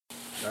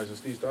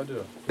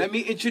Let me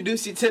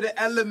introduce you to the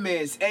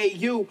elements. Hey,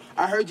 you,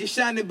 I heard you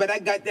shining, but I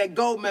got that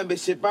gold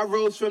membership. I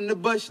rose from the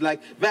bush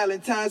like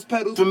Valentine's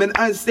petals from an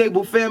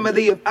unstable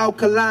family of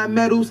alkaline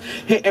metals.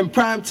 Hitting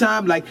prime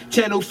time like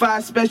Channel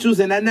 5 specials,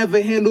 and I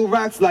never handle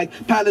rocks like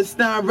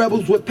Palestine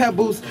rebels with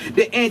pebbles.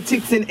 The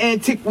antics and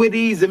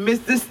antiquities and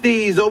Mr.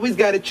 Steez always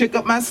got a trick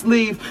up my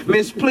sleeve.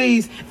 Miss,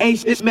 please,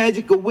 ancient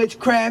magic or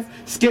witchcraft.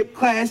 Skip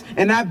class,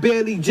 and I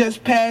barely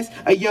just passed.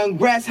 A young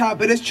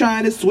grasshopper that's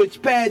trying to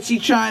switch paths. She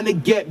trying to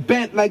get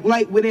bent like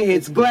light when it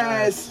hits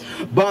glass.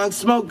 Bong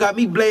smoke got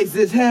me blazed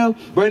as hell.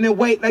 Burning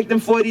weight like them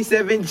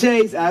 47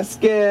 J's I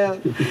scale.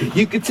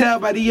 You can tell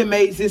by the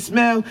amazing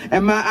smell,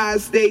 and my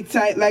eyes stay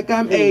tight like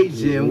I'm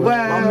Asian.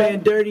 Wow. My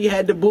man Dirty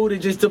had the booty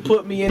just to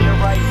put me in the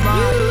right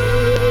mind.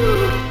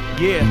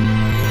 Yeah.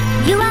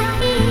 You are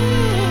here.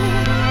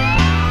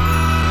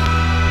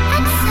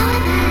 I'm so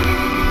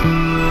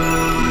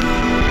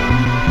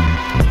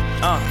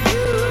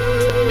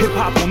Hip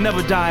hop will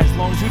never die as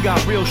long as we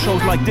got real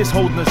shows like this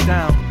holding us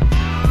down.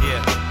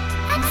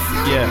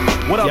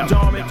 Yeah. What up,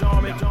 Darmy?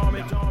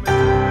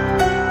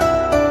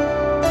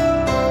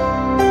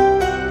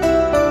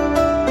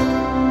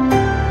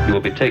 You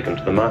will be taken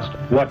to the master.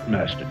 What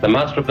master? The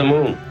master of the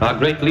moon, our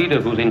great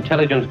leader whose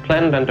intelligence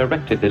planned and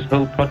directed this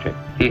whole project.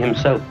 He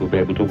himself will be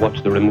able to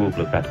watch the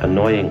removal of that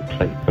annoying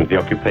plate and the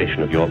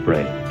occupation of your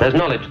brain. There's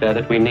knowledge there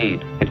that we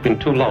need. It's been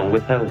too long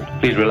withheld.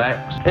 Please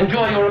relax.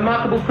 Enjoy your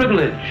remarkable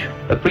privilege,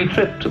 a free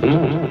trip to the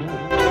moon.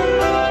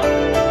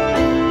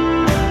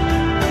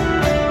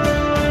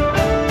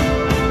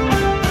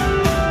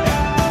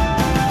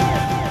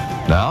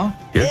 Now,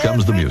 here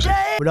comes the music.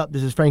 What up?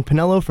 This is Frank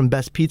Pinello from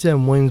Best Pizza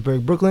in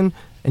Williamsburg, Brooklyn,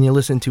 and you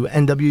listen to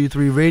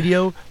NW3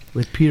 Radio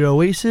with Peter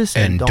Oasis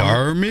and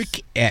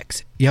Dharmic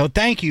X. Yo,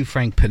 thank you,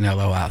 Frank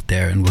Pinello, out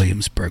there in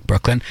Williamsburg,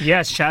 Brooklyn.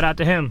 Yes, shout out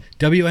to him.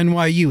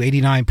 WNYU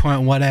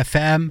 89.1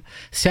 FM,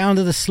 Sound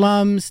of the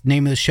Slums.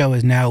 Name of the show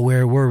is Now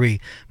Where Were We?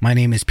 My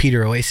name is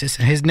Peter Oasis,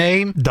 and his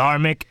name?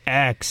 Dharmic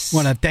X.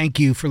 Want to thank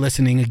you for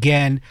listening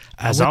again.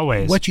 As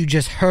always. What you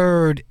just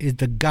heard is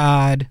the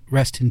God,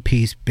 rest in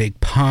peace, Big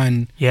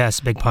Pun.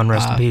 Yes, Big Pun,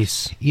 rest in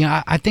peace. You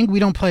know, I think we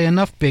don't play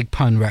enough Big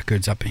Pun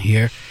records up in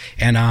here.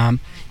 And,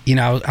 you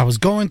know, I was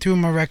going through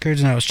my records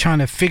and I was trying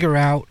to figure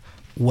out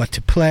what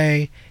to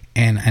play,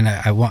 and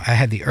I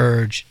had the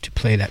urge to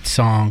play that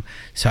song,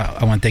 so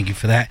I want to thank you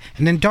for that.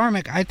 And then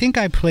Dharmic, I think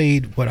I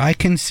played what I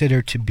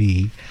consider to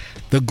be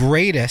the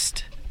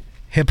greatest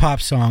hip-hop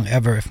song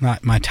ever, if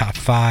not my top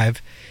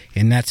 5,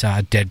 and that's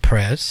Dead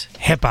Prez.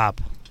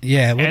 Hip-hop.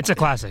 Yeah. It's a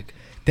classic.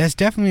 That's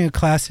definitely a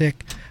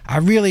classic. I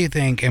really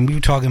think, and we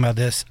were talking about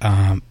this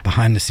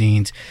behind the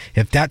scenes,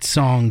 if that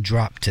song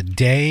dropped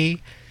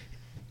today,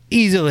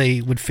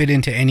 easily would fit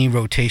into any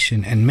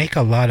rotation and make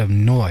a lot of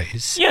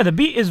noise. Yeah, the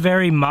beat is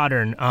very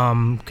modern,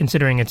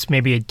 considering it's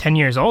maybe 10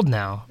 years old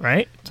now,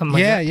 right? Something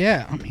like that.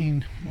 Yeah. I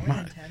mean,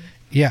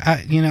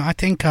 I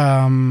think,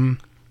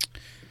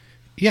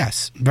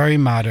 yes, very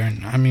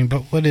modern. I mean,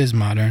 but what is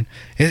modern?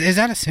 Is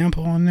that a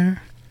sample on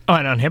there? Oh,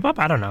 and on hip hop,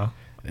 I don't know.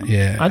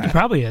 Yeah, it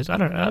probably is. I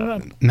don't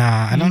know.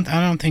 Nah, I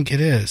don't think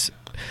it is.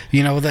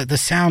 You know, the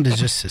sound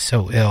is just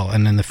so ill,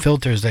 and then the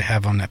filters they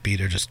have on that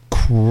beat are just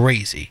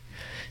crazy.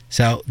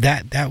 So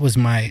that was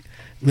my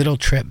little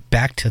trip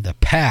back to the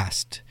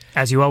past.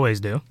 As you always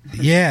do.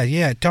 Yeah.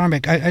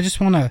 Dharmic, I just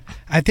want to...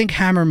 I think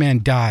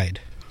Hammerman died.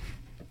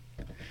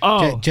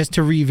 Oh. Just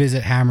to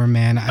revisit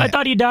Hammerman. I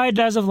thought he died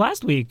as of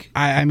last week.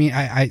 I mean,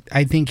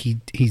 I think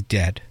he's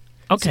dead.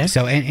 Okay.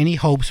 So any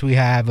hopes we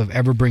have of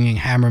ever bringing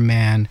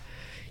Hammerman...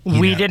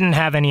 We didn't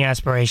have any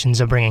aspirations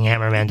of bringing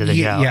Hammerman to the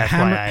show. Yeah,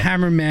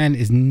 Hammerman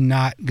is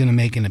not going to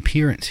make an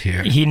appearance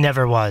here. He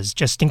never was.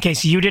 Just in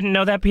case you didn't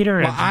know that,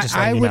 Peter. Well,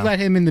 I would let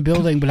him in the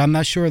building, but I'm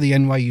not sure the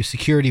NYU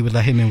security would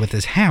let him in with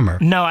his hammer.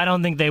 No, I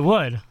don't think they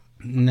would.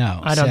 No.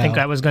 I don't think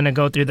I was going to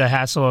go through the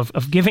hassle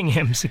of giving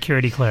him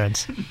security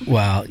clearance.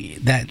 Well,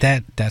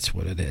 that's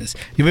what it is.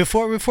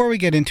 Before we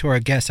get into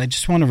our guests, I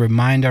just want to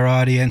remind our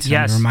audience,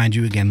 and remind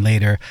you again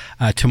later,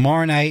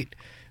 tomorrow night,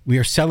 we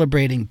are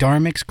celebrating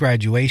Dharmic's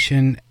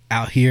graduation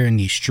out here in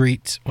these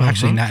streets. Well,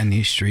 actually, not in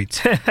these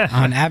streets.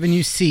 On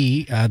Avenue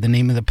C, the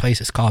name of the place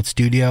is called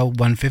Studio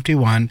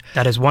 151.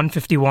 That is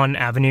 151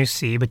 Avenue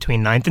C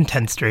between 9th and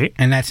 10th Street.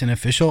 And that's an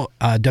official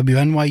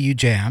WNYU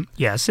jam.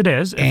 Yes, it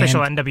is.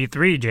 Official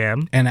NW3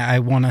 jam. And I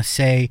want to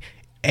say,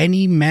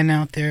 any men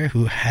out there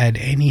who had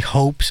any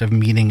hopes of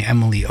meeting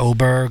Emily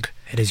Oberg,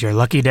 it is your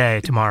lucky day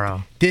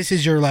tomorrow. This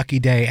is your lucky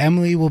day.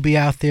 Emily will be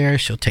out there.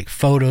 She'll take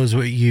photos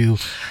with you.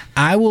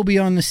 I will be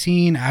on the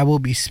scene. I will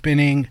be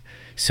spinning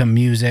some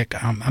music.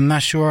 I'm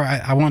not sure.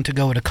 I want to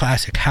go with a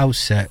classic house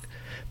set,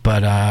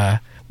 but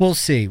we'll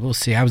see.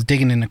 I was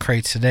digging in the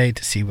crates today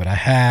to see what I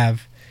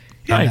have,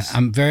 Nice. And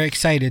I'm very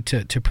excited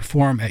to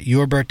perform at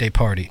your birthday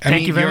party.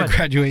 Thank you very your much.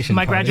 graduation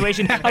My party.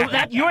 graduation.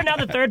 You are now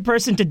the third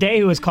person today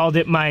who has called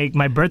it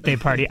my birthday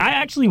party. I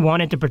actually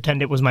wanted to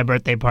pretend it was my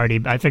birthday party.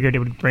 I figured it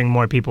would bring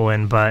more people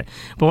in, but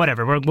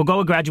whatever. We'll go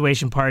with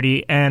graduation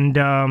party and.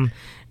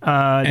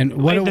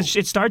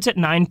 It starts at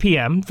 9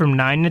 p.m. from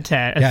 9 to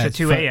 10 to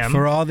 2 a.m.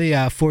 For all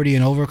the 40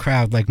 and over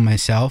crowd like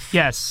myself.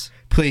 Yes.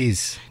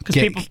 Please, because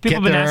people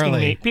have been asking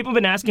me. People have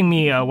been asking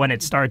me when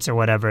it starts or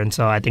whatever, and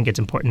so I think it's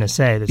important to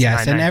say that.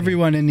 Yes, and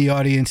everyone in the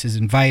audience is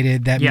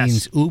invited. That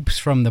means Oops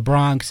from the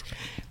Bronx.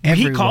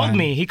 Everyone.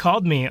 He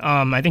called me.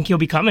 I think he'll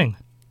be coming.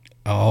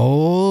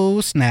 Oh,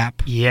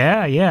 snap.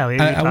 Yeah. We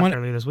talked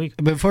earlier this week.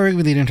 Before we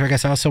lead into it, I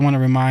guess I also want to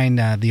remind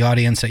the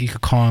audience that you could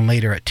call in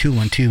later at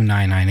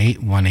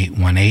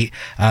 212-998-1818.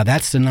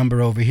 That's the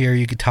number over here.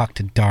 You could talk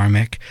to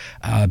Dharmic.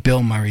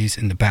 Bill Murray's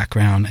in the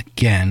background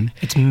again.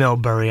 It's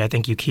Millbury. I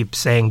think you keep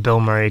saying Bill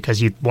Murray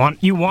because you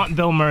want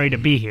Bill Murray to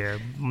be here.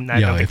 I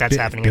don't think that's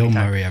happening Bill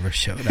anytime. Murray ever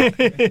showed up.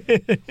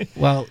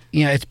 Well,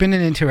 it's been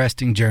an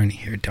interesting journey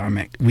here,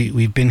 Dharmic.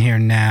 We've been here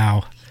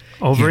now.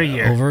 Over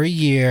a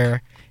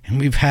year. And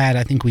we've had,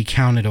 I think we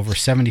counted over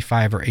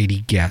 75 or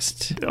 80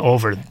 guests.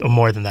 More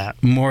than that.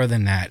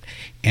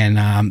 And,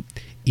 I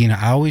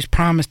always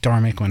promise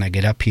Dharmic when I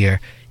get up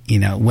here,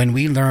 when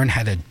we learn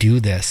how to do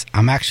this,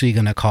 I'm actually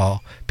going to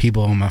call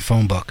people in my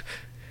phone book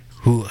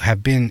who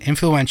have been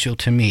influential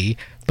to me,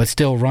 but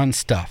still run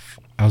stuff.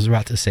 I was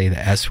about to say the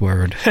S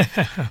word.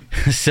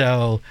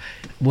 So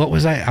what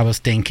was I was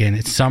thinking,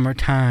 it's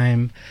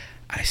summertime.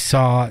 I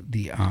saw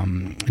the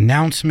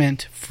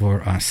announcement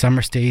for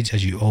Summer Stage,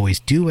 as you always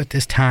do at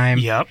this time.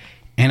 Yep.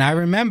 And I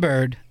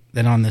remembered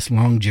that on this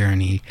long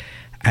journey,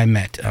 I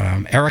met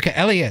Erica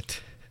Elliott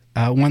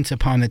once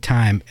upon a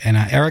time. And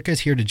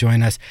Erica's here to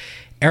join us.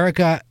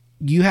 Erica,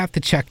 you have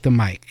to check the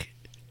mic.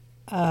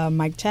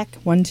 Mic check.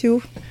 1,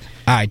 2.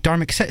 All right,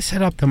 Dharmic,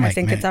 set up the mic. I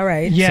think it's all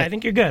right. Yeah, I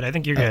think you're good.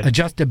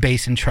 Adjust the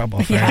bass and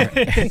treble for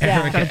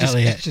Erica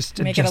Elliott.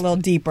 Just make it a little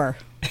deeper.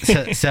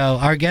 So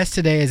our guest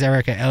today is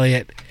Erica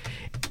Elliott.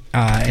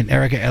 And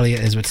Erica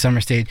Elliott is with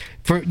Summer Stage.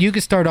 You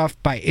could start off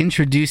by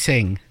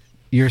introducing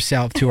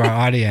yourself to our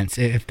audience,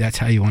 if that's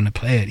how you want to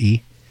play it,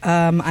 E.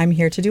 I'm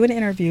here to do an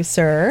interview,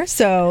 sir.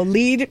 So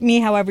lead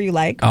me however you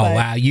like. Oh,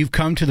 wow. You've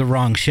come to the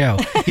wrong show.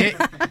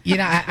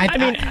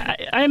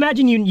 I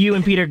imagine you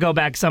and Peter go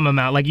back some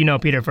amount. Like,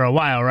 Peter for a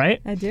while,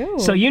 right? I do.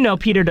 So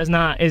Peter is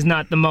not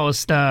the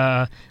most...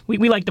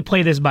 we like to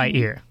play this by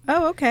ear.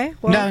 Oh, okay.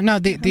 Well, no.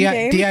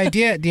 The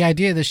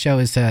idea of the show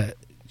is to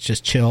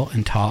just chill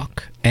and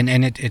talk, and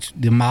it's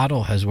the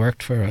model has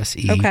worked for us.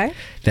 Okay.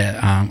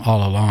 That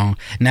all along.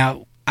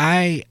 Now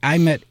I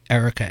met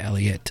Erica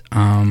Elliott.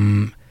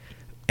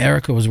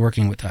 Erica was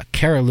working with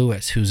Kara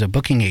Lewis, who's a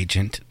booking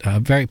agent, a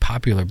very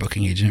popular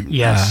booking agent.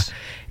 Yes.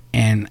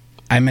 And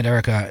I met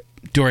Erica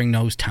during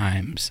those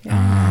times.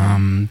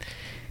 Yeah.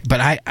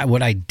 But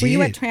what I did... Were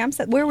you at Tramps?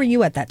 Where were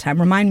you at that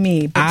time? Remind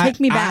me. But take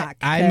me back.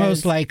 I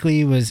most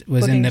likely was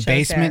in the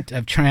basement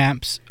of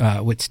Tramps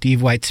with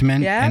Steve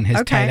Weitzman and his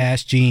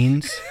tight-ass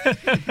jeans.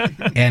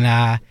 And,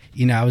 I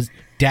was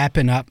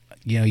dapping up,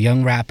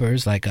 young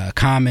rappers like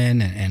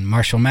Common and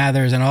Marshall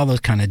Mathers and all those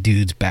kind of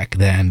dudes back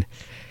then.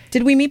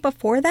 Did we meet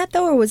before that,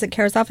 though, or was it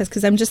Kara's office?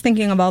 Because I'm just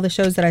thinking of all the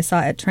shows that I saw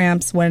at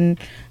Tramps when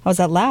I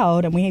was at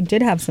Loud, and we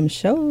did have some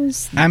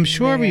shows. I'm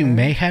sure we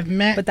may have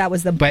met. But that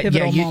was the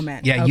pivotal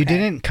moment. Yeah, you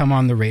didn't come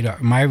on the radar,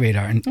 my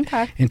radar,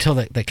 until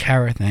the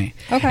Kara thing.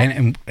 Okay.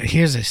 And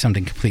here's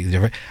something completely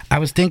different. I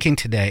was thinking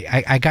today,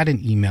 I got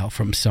an email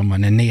from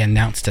someone, and they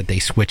announced that they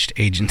switched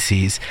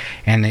agencies,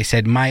 and they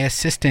said, my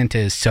assistant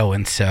is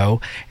so-and-so,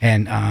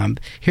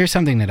 and here's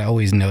something that I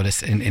always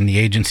notice in the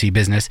agency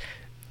business.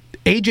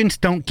 Agents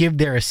don't give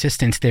their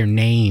assistants their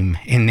name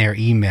in their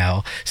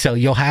email. So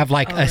you'll have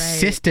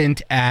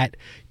assistant at,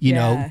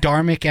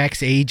 Dharmic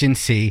X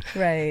agency.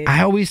 Right.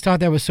 I always thought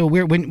that was so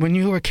weird. When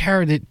you were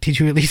Kara, did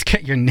you at least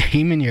get your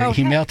name in your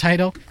email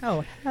title?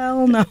 Oh,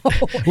 hell no.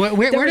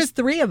 There was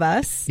 3 of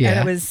us. Yeah. And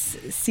it was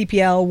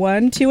CPL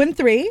 1, 2, and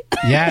 3.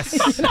 Yes.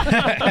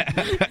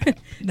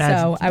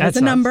 So I was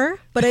a number,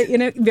 but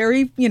in a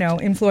very,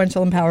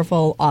 influential and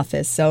powerful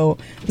office. So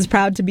I was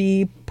proud to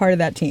be part of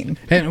that team.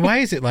 And why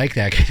is it like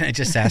that? Can I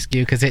just ask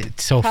you? Because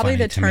it's so Probably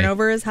funny the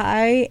turnover is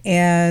high,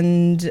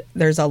 and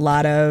there's a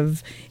lot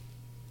of,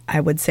 I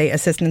would say,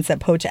 assistants that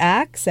poach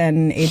acts,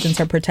 and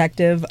agents are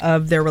protective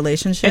of their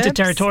relationships. It's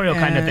a territorial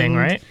kind of thing,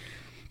 right?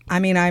 I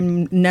mean, I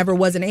never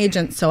was an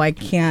agent, so I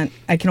can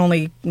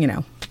only,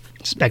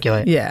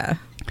 speculate. Yeah.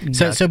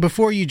 So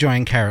before you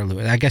joined Kara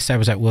Lewis, I guess I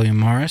was at William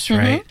Morris,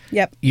 right?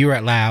 Yep. You were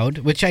at Loud,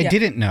 which I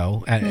didn't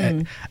know.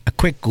 A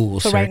quick Google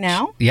search. So right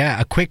now? Yeah,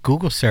 a quick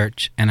Google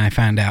search, and I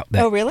found out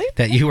that. Oh, really?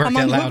 That you worked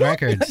at Loud Google?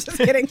 Records. Just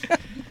kidding.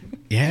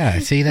 Yeah,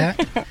 see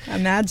that?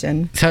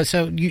 Imagine.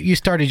 So you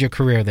started your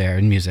career there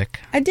in music.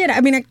 I did. I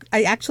mean,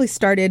 I actually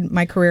started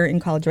my career in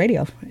college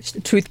radio,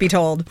 truth be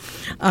told.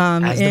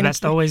 As the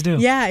best always do.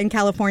 Yeah, in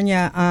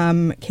California,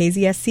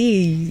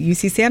 KZSC,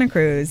 UC Santa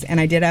Cruz. And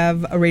I did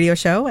have a radio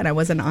show, and I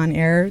was an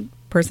on-air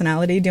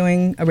personality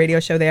doing a radio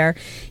show there.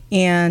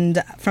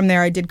 And from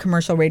there, I did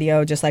commercial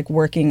radio, just like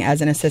working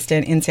as an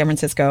assistant in San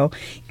Francisco,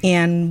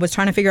 and was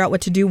trying to figure out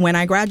what to do when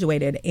I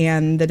graduated.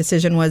 And the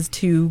decision was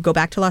to go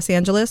back to Los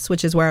Angeles,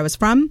 which is where I was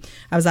from.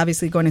 I was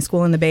obviously going to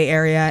school in the Bay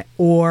Area,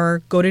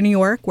 or go to New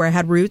York, where I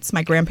had roots.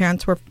 My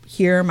grandparents were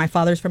here. My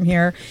father's from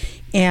here.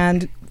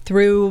 And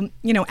through,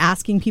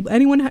 asking people,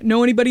 anyone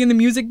know anybody in the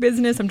music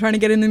business? I'm trying to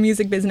get in the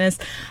music business.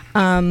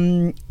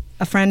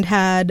 A friend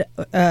had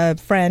a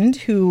friend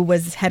who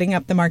was heading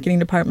up the marketing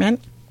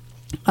department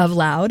of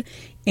Loud,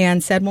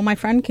 and said, well, my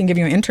friend can give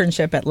you an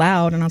internship at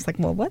Loud. And I was like,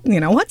 well,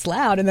 what's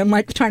Loud? And then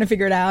like trying to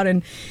figure it out.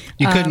 And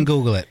you couldn't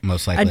Google it,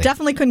 most likely. I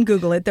definitely couldn't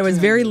Google it. There was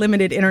very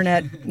limited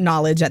internet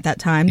knowledge at that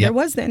time. Yep. There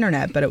was the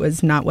internet, but it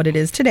was not what it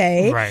is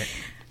today. Right.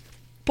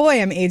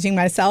 Boy, I'm aging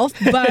myself.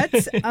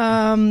 But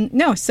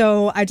no,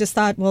 so I just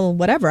thought, well,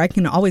 whatever. I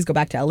can always go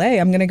back to LA.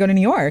 I'm going to go to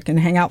New York and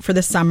hang out for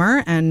the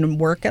summer and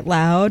work at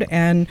Loud.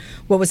 And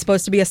what was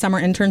supposed to be a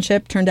summer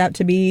internship turned out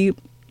to be,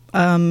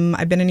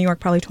 I've been in New York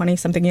probably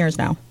 20-something years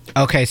now.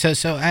 Okay,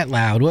 so at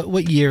Loud,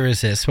 what year is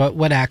this?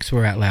 What acts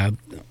were at Loud?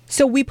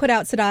 So we put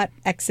out Sadat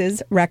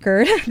X's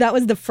record. That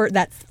was the first.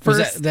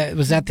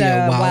 Was that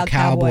the Wild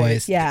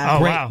Cowboys? Yeah.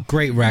 Oh, wow.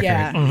 Great record.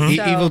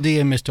 Yeah. Evil D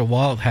and Mr.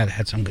 Walt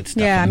had some good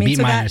stuff. Yeah, and I mean, Beat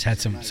so Miners had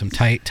some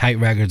tight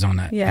records on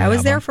that. Yeah, I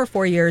was there for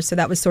 4 years, so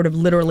that was sort of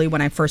literally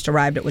when I first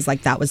arrived. It was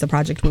like that was the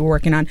project we were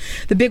working on.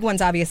 The big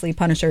ones, obviously,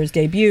 Punisher's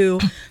debut.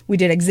 We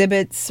did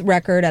Exhibit's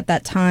record at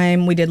that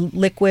time. We did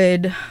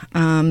Liquid,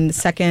 the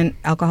second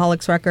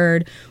Alcoholics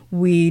record.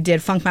 We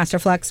did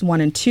Funkmaster Flex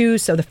 1 and 2,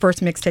 so the first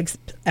mixtapes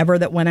ever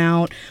that went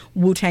out.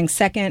 Wu-Tang's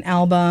second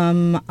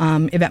album,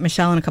 Yvette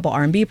Michelle and a couple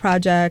R&B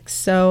projects.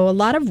 So a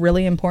lot of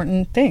really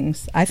important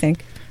things, I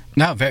think.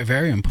 No, very,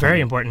 very important.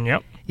 Very important,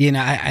 yep.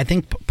 I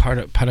think part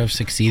of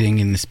succeeding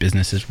in this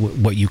business is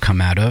what you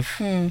come out of.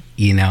 And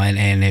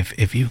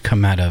if you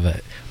come out of an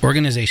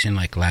organization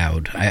like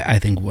Loud, I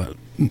think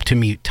to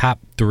me, top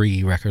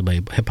 3 record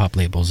hip hop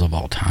labels of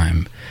all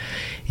time.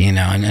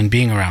 And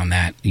being around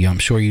that, I'm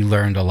sure you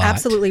learned a lot.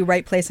 Absolutely,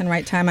 right place and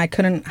right time. I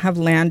couldn't have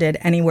landed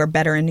anywhere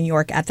better in New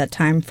York at that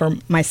time for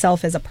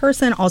myself as a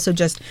person. Also,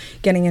 just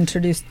getting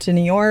introduced to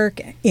New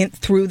York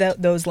through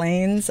those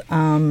lanes,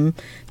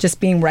 just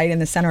being right in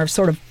the center of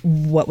sort of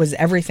what was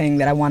everything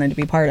that I wanted to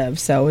be part of.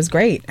 So it was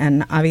great.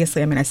 And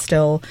obviously, I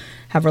still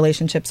have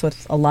relationships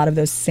with a lot of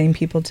those same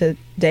people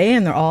today,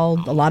 and a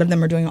lot of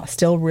them are doing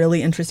still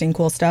really interesting,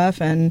 cool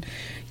stuff. And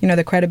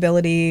the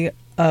credibility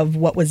of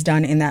what was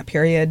done in that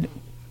period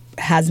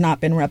has not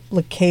been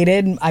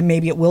replicated.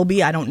 Maybe it will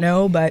be, I don't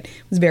know, but it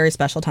was a very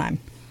special time.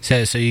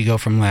 So you go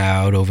from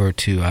Loud over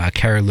to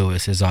Carrie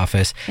Lewis's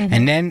office,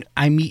 and then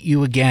I meet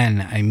you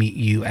again. I meet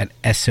you at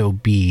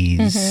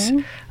SOBs.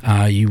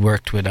 You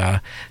worked with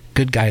a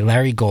good guy,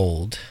 Larry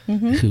Gold,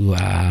 who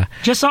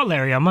just saw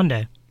Larry on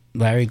Monday.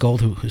 Larry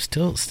Gold, who's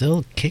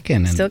still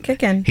kicking. Still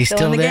kicking. He's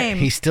still in the there. game.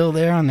 He's still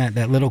there on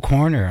that little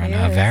corner on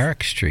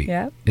Varick Street.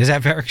 Yep. Is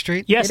that Varick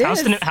Street? Yes, It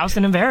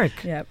Houston and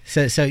Varick. Yep.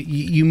 So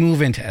you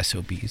move into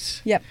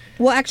SOBs. Yep.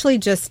 Well, actually,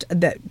 just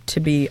to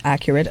be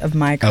accurate of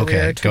my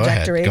career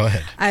trajectory, Go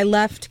ahead. I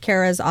left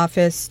Kara's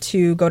office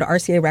to go to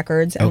RCA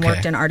Records and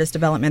worked in artist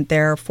development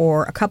there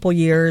for a couple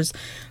years.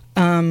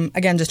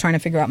 Again, just trying to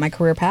figure out my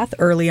career path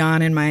early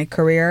on in my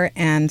career,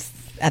 and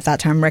at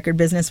that time, record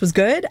business was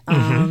good.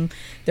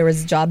 There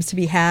was jobs to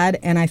be had,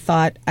 and I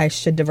thought I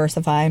should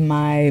diversify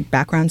my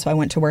background. So I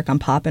went to work on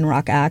pop and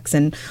rock acts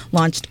and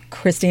launched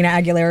Christina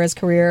Aguilera's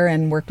career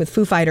and worked with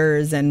Foo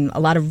Fighters and a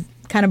lot of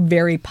kind of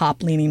very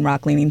pop-leaning,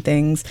 rock-leaning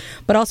things,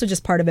 but also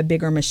just part of a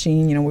bigger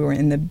machine. We were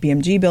in the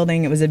BMG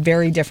building. It was a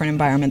very different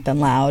environment than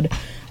Loud.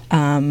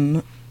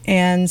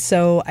 And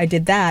so I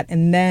did that,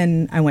 and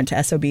then I went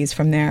to SOBs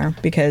from there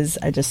because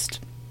I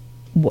just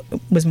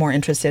was more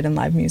interested in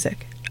live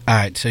music. All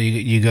right, so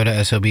you go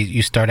to SOB.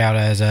 You start out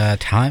as a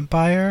talent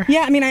buyer?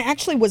 Yeah, I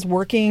actually was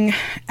working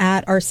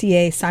at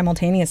RCA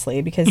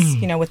simultaneously because,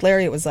 with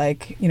Larry, it was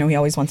like, he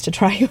always wants to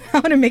try you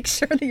out and make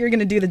sure that you're going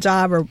to do the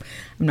job, or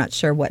I'm not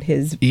sure what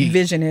his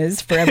vision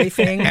is for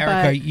everything.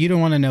 Erica, you don't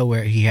want to know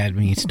where he had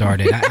me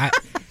started.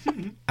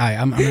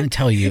 I'm going to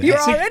tell you. You're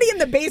already in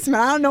the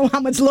basement. I don't know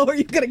how much lower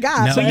you could have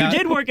got. So you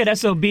did work at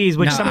SOBs,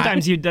 which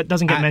sometimes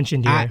doesn't get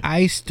mentioned here.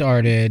 I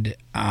started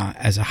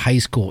as a high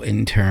school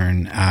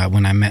intern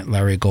when I met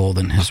Larry Gold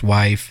and his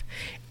wife,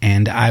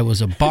 and I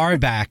was a bar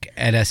back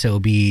at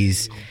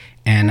SOBs.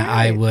 And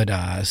I would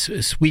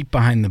sweep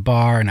behind the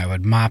bar, and I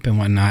would mop and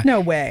whatnot. No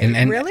way.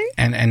 And really?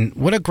 And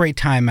what a great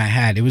time I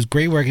had. It was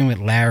great working with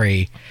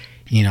Larry.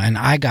 And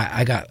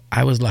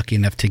I was lucky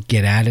enough to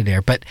get out of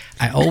there. But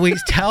I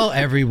always tell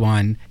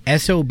everyone,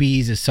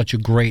 SOBs is such a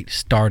great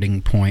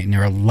starting point, and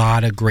there are a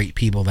lot of great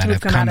people that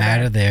have come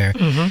out of there.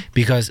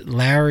 Because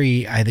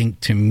Larry, I think,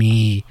 to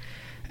me,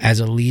 as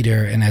a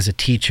leader and as a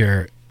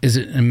teacher, is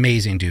an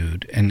amazing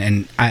dude.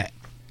 And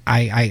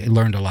I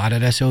learned a lot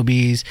at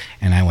SOBs,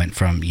 and I went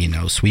from,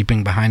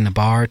 sweeping behind the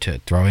bar to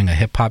throwing a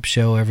hip-hop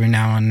show every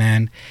now and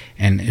then,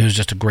 and it was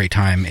just a great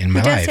time in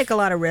my life. He does take a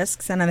lot of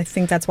risks, and I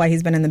think that's why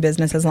he's been in the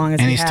business as long as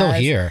he has. And he's still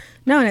here.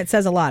 No, and it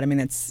says a lot. I mean,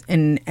 it's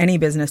in any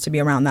business to be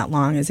around that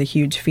long is a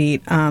huge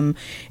feat. And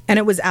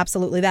it was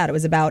absolutely that. It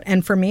was about,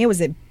 and for me, it was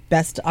the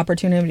best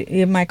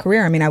opportunity of my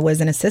career. I mean, I was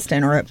an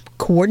assistant or a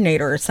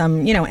coordinator or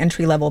some,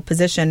 entry-level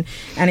position,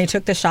 and he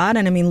took the shot.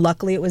 And I mean,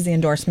 luckily it was the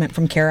endorsement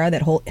from Kara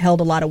that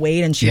held a lot of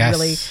weight, and she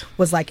really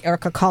was like,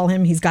 Erica, call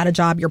him. He's got a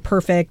job. You're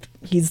perfect.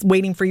 He's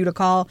waiting for you to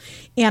call.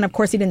 And of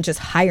course, he didn't just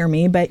hire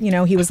me, but,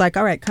 he was like,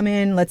 all right, come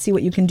in. Let's see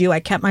what you can do. I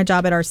kept my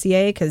job at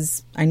RCA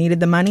because I needed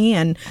the money,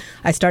 and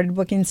I started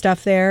booking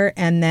stuff there,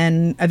 and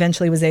then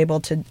eventually was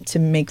able to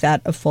make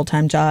that a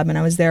full-time job. And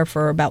I was there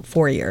for about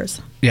 4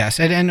 years.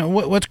 Yes, and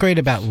what's great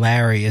about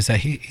Larry is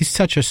that he's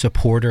such a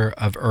supporter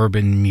of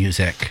urban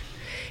music.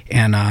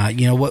 And,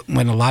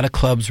 when a lot of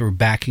clubs were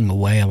backing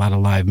away, a lot of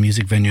live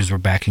music venues were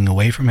backing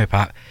away from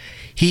hip-hop,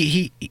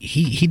 he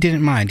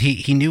didn't mind.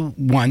 He knew,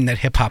 one, that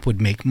hip-hop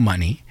would make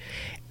money,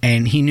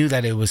 and he knew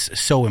that it was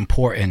so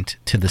important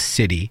to the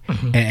city.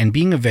 Mm-hmm. And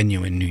being a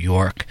venue in New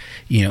York,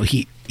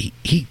 he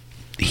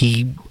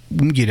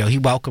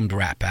welcomed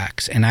rap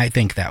acts, and I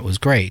think that was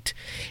great.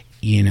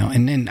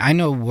 And then I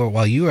know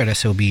while you were at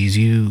SOBs,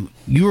 you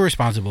were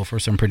responsible for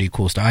some pretty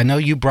cool stuff. I know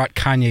you brought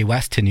Kanye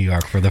West to New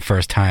York for the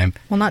first time.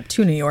 Well, not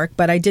to New York,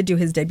 but I did do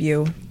his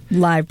debut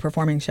live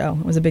performing show.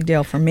 It was a big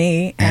deal for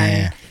me,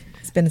 and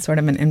it's been sort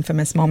of an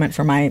infamous moment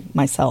for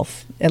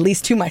myself, at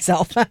least to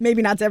myself,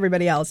 maybe not to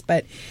everybody else.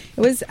 But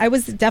I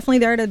was definitely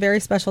there at a very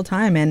special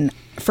time, and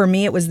for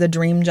me, it was the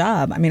dream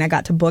job. I mean, I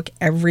got to book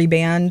every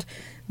band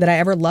that I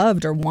ever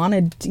loved or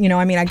wanted.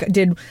 I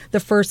did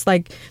the first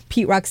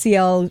Pete Rock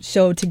CL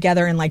show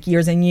together in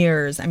years and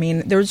years. I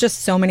mean, there was just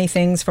so many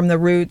things from the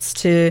Roots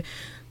to,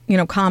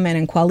 Common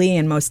and Kweli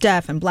and Mos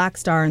Def and Black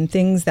Star and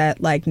things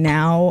that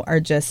now are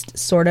just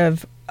sort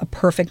of a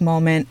perfect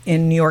moment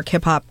in New York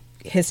hip hop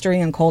history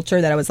and culture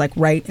that I was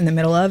right in the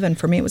middle of, and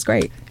for me it was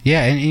great.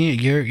 Yeah, and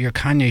your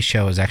Kanye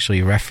show is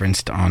actually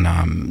referenced on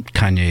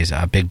Kanye's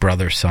Big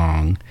Brother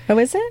song. Oh,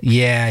 is it?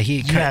 Yeah,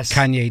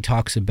 Kanye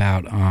talks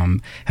about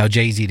how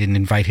Jay-Z didn't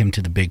invite him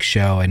to the big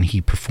show, and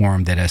he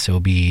performed at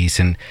SOBs,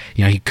 and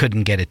he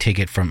couldn't get a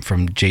ticket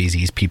from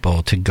Jay-Z's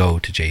people to go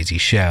to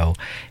Jay-Z's show,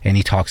 and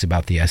he talks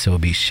about the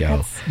SOBs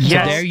show.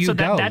 Yes. So there you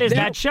go. That is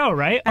that show,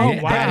 right? Oh,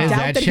 wow. That is I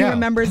doubt that that show. He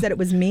remembers that it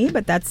was me,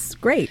 but that's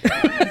great.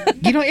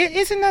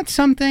 Isn't that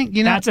something?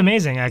 That's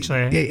amazing,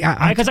 actually.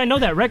 Because I know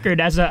that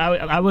record as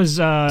I was.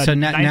 So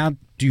now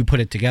do you put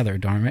it together,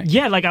 Dharmic?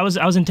 Yeah, I was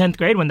in 10th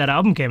grade when that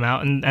album came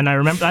out, and I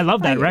remember I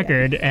love that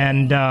record,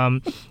 and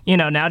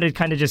now to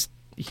kind of just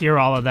hear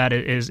all of that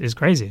is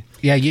crazy.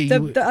 Yeah.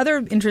 The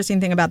other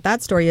interesting thing about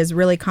that story is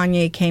really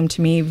Kanye came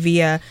to me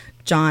via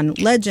John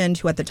Legend,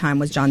 who at the time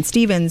was John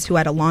Stevens, who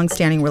had a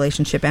long-standing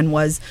relationship and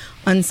was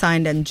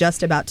unsigned and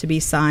just about to be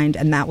signed,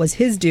 and that was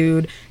his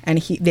dude.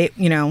 And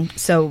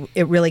so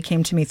it really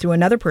came to me through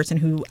another person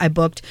who I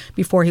booked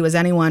before he was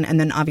anyone, and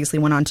then obviously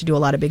went on to do a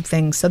lot of big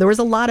things. So there was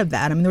a lot of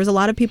that. I mean, there was a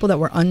lot of people that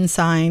were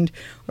unsigned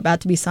or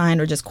about to be signed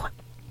or just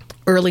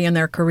early in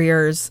their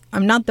careers.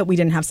 Not that we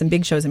didn't have some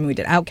big shows. I mean, we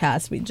did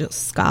Outkast, we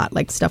just Scott,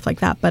 stuff like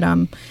that. But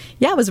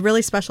it was a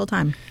really special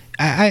time.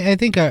 I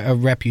think a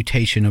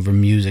reputation of a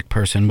music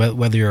person,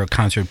 whether you're a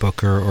concert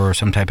booker or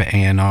some type of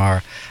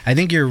A&R, I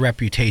think your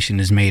reputation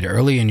is made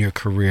early in your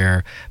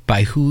career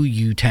by who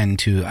you tend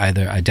to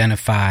either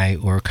identify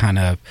or kind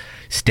of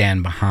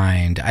stand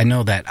behind. I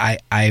know that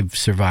I've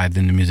survived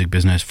in the music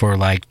business for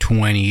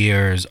 20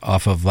 years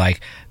off of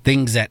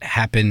things that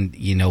happened,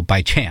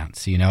 by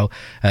chance,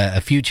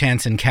 a few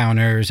chance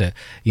encounters, a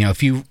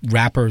few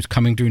rappers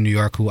coming through New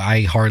York who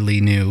I hardly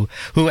knew,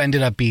 who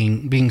ended up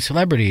being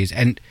celebrities.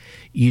 And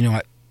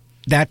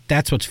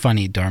that's what's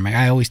funny, Dharmic.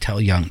 I always tell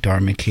young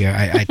Dharmic here,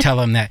 I tell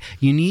him that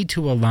you need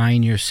to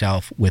align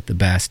yourself with the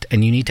best,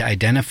 and you need to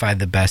identify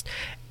the best,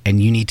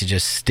 and you need to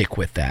just stick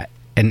with that.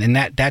 And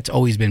that's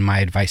always been my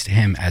advice to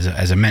him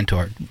as a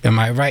mentor. Am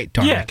I right,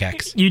 Dharmic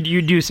X?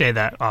 You do say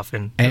that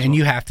often. And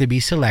you have to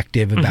be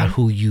selective about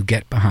who you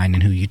get behind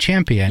and who you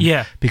champion.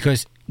 Yeah.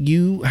 Because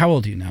how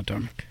old are you now,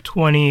 Dharmic?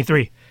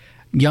 23.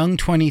 Young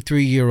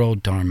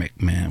 23-year-old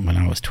Dharmic, man, when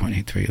I was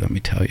 23, let me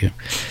tell you.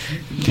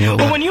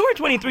 Well, when you were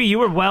 23, you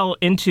were well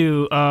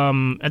into,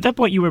 at that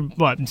point you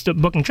were, still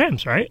booking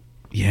trims, right?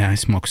 Yeah, I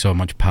smoked so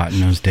much pot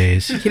in those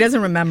days. He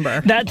doesn't remember.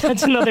 That's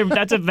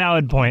a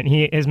valid point.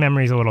 His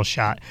memory's a little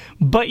shot.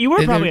 But you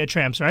were probably at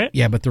Tramps, right?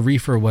 Yeah, but the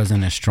reefer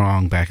wasn't as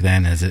strong back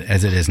then as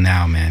it is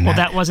now, man. Well,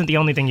 that wasn't the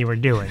only thing you were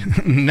doing.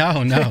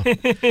 No. No,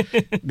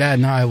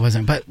 I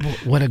wasn't. But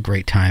what a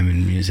great time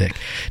in music.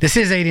 This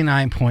is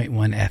 89.1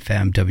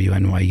 FM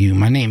WNYU.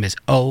 My name is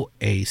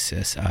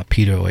Oasis.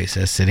 Peter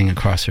Oasis. Sitting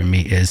across from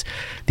me is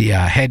the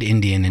head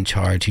Indian in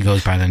charge. He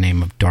goes by the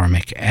name of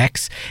Dharmic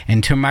X.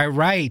 And to my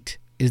right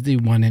is the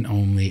one and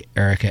only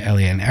Erica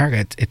Elliott. And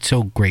Erica, it's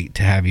so great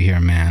to have you here,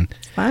 man.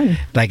 It's fun.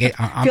 Like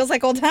Feels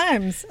like old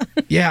times.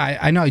 Yeah,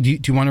 I know. Do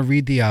you want to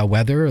read the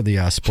weather or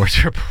the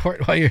sports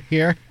report while you're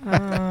here?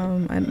 No,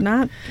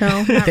 not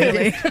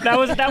really.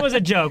 That was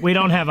a joke. We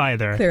don't have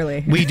either.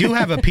 Clearly. We do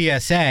have a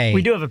PSA.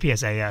 We do have a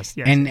PSA, yes.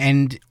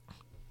 And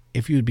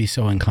if you would be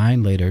so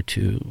inclined later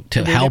to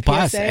help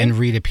us and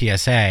read a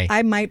PSA.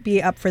 I might be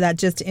up for that,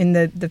 just in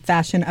the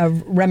fashion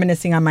of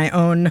reminiscing on my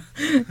own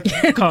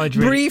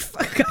brief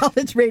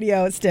college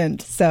radio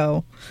stint.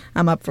 So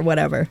I'm up for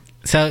whatever.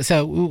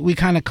 So we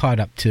kind of caught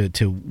up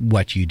to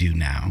what you do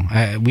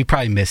now. We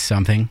probably missed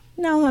something.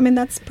 No, I mean,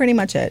 that's pretty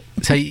much it.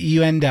 So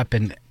you end up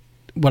in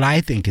what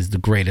I think is the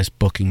greatest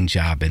booking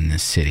job in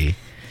this city.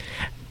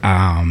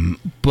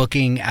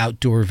 Booking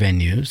outdoor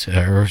venues,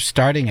 or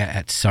starting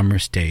at Summer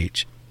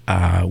Stage,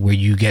 where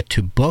you get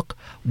to book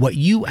what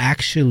you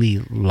actually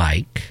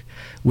like,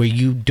 where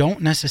you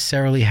don't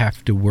necessarily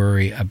have to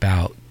worry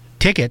about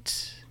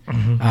tickets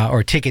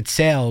or ticket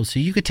sales. So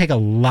you could take a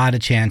lot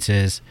of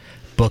chances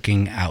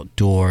booking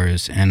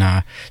outdoors.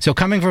 And so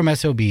coming from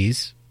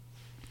SOBs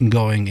and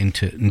going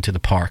into the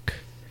park.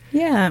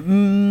 Yeah.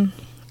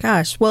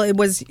 Gosh. Well, it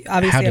was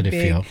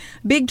obviously a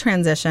big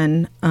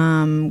transition.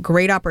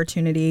 Great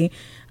opportunity.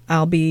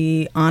 I'll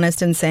be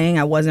honest in saying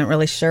I wasn't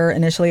really sure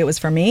initially it was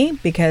for me,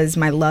 because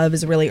my love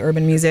is really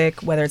urban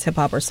music, whether it's hip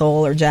hop or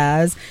soul or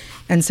jazz.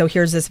 And so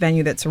here's this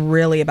venue that's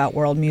really about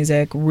world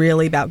music,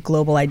 really about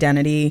global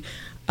identity.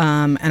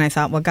 And I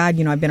thought, well,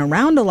 God, I've been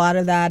around a lot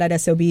of that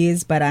at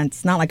SOBs, but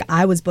it's not like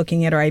I was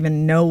booking it or I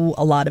even know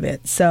a lot of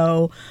it.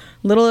 So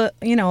a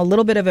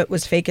little bit of it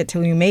was fake it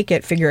till you make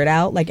it, figure it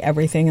out, like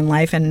everything in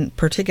life, and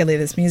particularly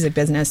this music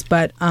business.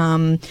 But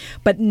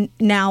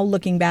now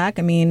looking back,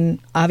 I mean,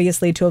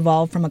 obviously to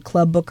evolve from a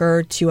club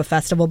booker to a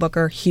festival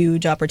booker,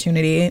 huge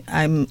opportunity.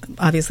 I'm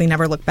obviously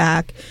never look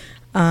back.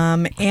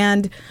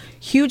 And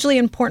hugely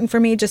important for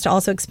me just to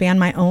also expand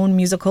my own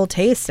musical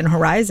tastes and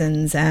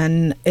horizons.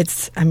 And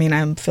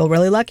I feel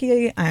really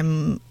lucky.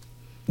 I'm,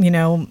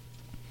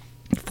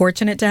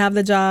 fortunate to have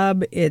the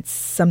job. It's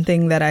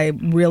something that I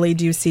really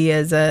do see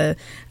as a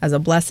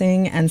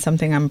blessing, and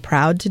something I'm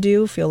proud to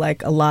do. Feel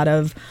like a lot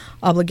of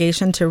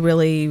obligation to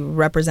really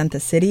represent the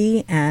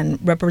city and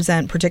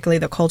represent particularly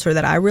the culture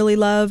that I really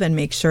love, and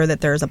make sure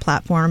that there's a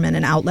platform and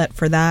an outlet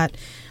for that.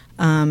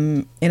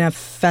 In a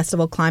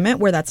festival climate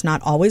where that's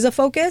not always a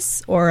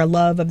focus or a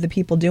love of the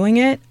people doing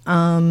it.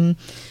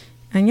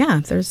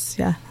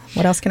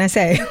 What else can I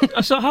say?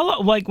 So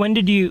how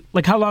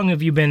long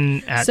have you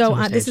been at So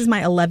Summer Stage? This is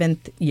my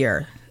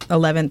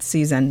 11th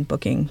season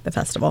booking the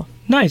festival.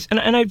 Nice.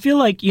 And I feel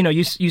like,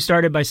 you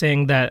started by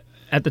saying that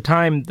at the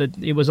time that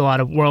it was a lot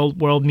of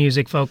world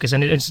music focus,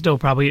 and it still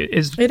probably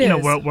is,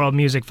 world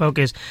music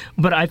focus.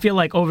 But I feel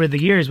like over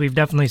the years we've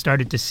definitely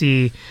started to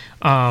see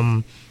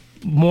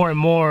more and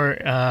more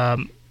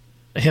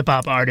hip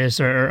hop artists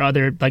or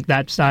other like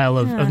that style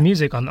of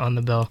music on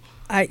the bill.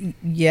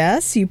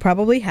 Yes, you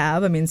probably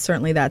have. I mean,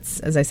 certainly that's,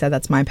 as I said,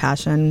 that's my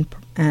passion.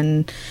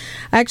 And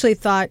I actually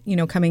thought,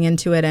 coming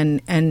into it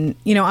and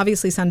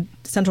obviously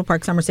Central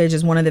Park Summer Stage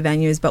is one of the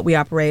venues, but we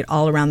operate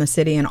all around the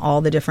city in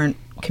all the different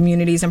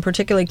communities, and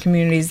particularly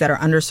communities that are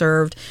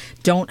underserved,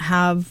 don't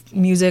have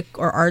music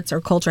or arts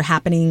or culture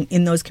happening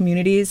in those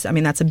communities. I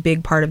mean, that's a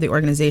big part of the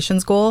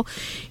organization's goal,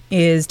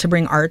 is to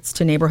bring arts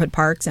to neighborhood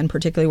parks, and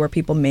particularly where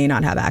people may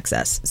not have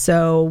access.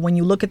 So when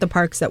you look at the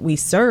parks that we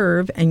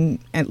serve, and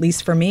at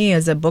least for me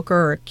as a booker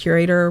or a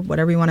curator,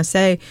 whatever you want to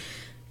say,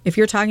 if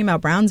you're talking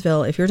about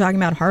Brownsville, if you're talking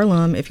about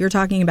Harlem, if you're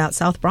talking about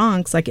South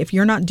Bronx, like if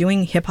you're not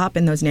doing hip hop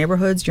in those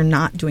neighborhoods, you're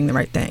not doing the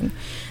right thing.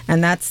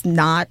 And that's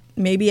not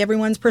maybe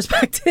everyone's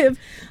perspective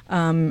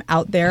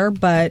out there.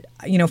 But,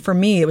 for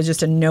me, it was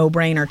just a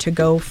no-brainer to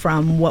go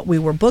from what we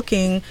were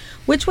booking,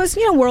 which was,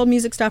 world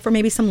music stuff or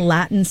maybe some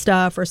Latin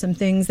stuff or some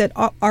things that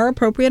are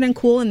appropriate and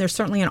cool. And there's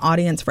certainly an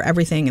audience for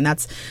everything. And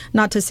that's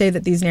not to say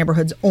that these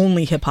neighborhoods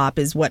only hip-hop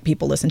is what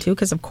people listen to,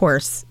 because, of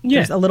course,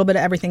 there's a little bit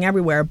of everything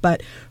everywhere.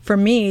 But for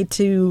me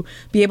to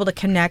be able to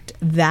connect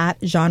that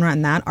genre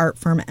and that art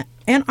form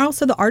and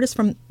also the artists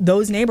from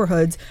those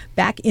neighborhoods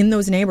back in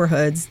those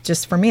neighborhoods,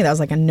 just for me, that was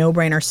like a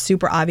no-brainer,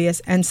 super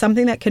obvious, and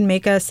something that can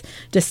make us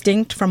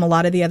distinct from a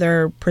lot of the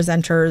other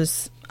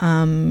presenters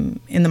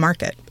in the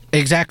market.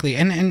 Exactly.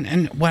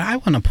 And what I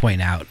want to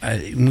point out,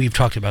 we've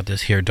talked about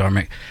this here,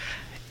 Dharmic,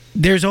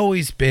 there's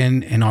always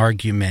been an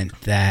argument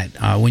that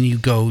when you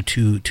go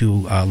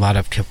to a lot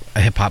of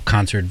hip-hop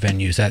concert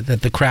venues,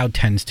 that the crowd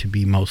tends to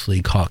be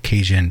mostly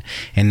Caucasian,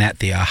 and that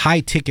the high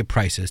ticket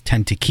prices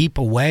tend to keep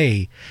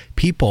away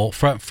people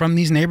from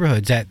these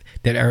neighborhoods that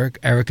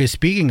Eric is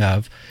speaking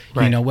of,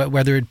 right.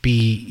 Whether it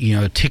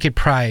be, ticket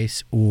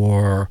price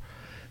or...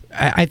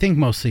 I think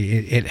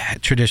mostly it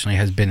traditionally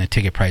has been a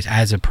ticket price.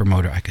 As a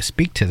promoter, I could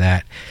speak to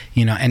that,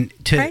 and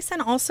to price,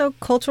 and also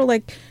cultural.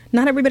 Like,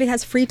 not everybody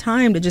has free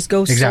time to just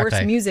go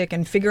source music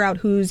and figure out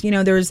who's.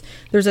 There's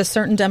a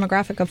certain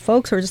demographic of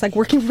folks who are just like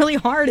working really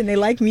hard and they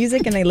like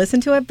music and they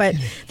listen to it, but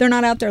they're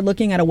not out there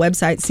looking at a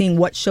website seeing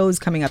what show's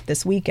coming up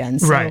this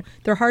weekend. So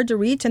they're hard to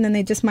reach, and then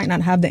they just might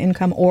not have the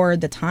income or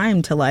the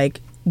time to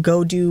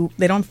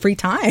they don't have free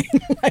time.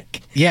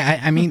 Yeah,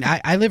 I mean,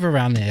 I live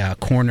around the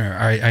corner,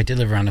 or I did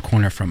live around the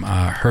corner from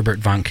Herbert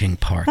von King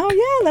Park. Oh,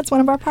 yeah, that's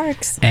one of our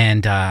parks.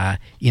 And, I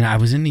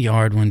was in the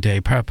yard one day,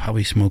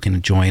 probably smoking a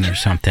joint or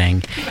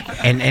something,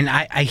 and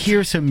I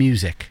hear some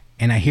music.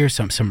 And I hear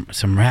some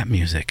rap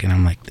music, and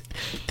I'm like,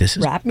 "This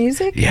is rap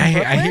music." Yeah,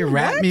 I hear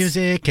rap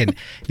music, and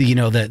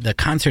the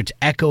concert's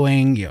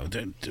echoing,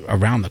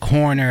 around the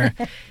corner,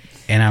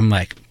 and I'm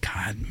like,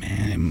 "God,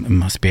 man, it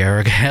must be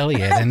Erica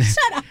Elliott." And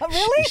shut up,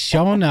 really?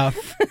 Sure enough,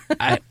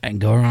 I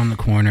go around the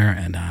corner,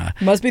 and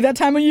must be that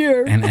time of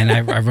year. and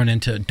I run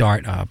into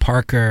Dart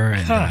Parker,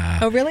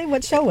 and oh, really?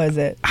 What show was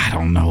it? I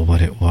don't know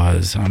what it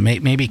was.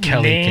 Maybe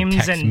Kelly could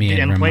text me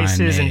and remind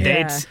places me. and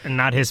dates, and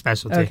not his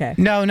specialty. Okay.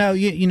 No,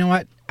 you know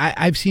what?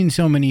 I've seen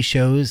so many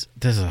shows.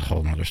 This is a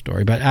whole other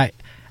story, but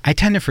I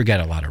tend to forget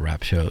a lot of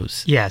rap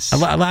shows. Yes. A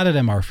lot of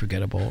them are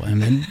forgettable,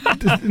 and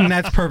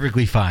that's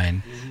perfectly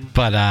fine.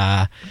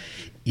 But,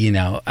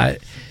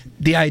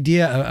 the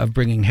idea of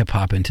bringing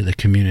hip-hop into the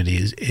community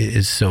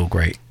is so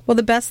great. Well,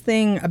 the best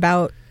thing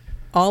about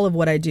all of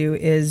what I do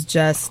is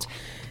just,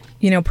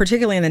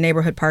 particularly in the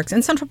neighborhood parks,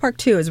 and Central Park,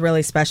 too, is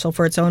really special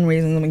for its own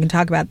reasons, and we can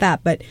talk about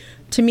that. But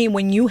to me,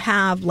 when you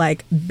have,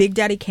 Big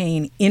Daddy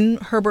Kane in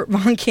Herbert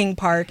von King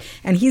Park,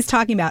 and he's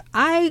talking about,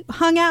 I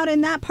hung out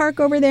in that park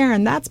over there,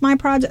 and that's my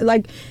project.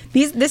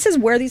 This is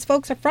where these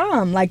folks are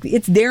from.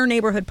 It's their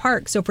neighborhood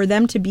park. So for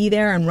them to be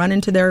there and run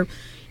into their,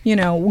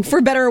 for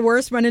better or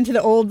worse, run into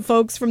the old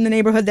folks from the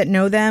neighborhood that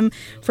know them,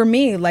 for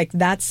me,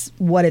 that's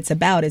what it's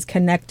about, is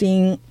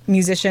connecting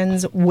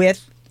musicians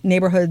with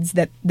neighborhoods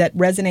that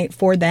resonate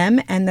for them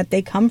and that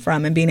they come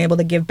from, and being able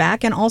to give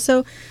back, and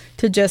also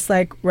to just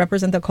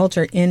represent the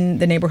culture in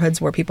the neighborhoods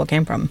where people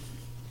came from.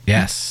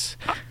 Yes.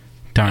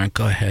 Darn,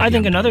 go ahead. I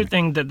think another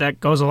thing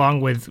that goes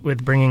along with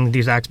bringing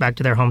these acts back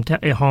to their home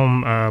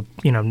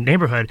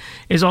neighborhood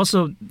is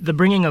also the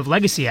bringing of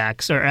legacy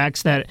acts, or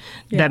acts that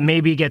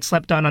maybe get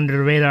slept on under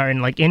the radar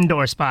in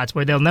indoor spots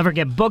where they'll never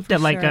get booked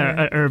at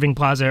a Irving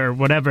Plaza or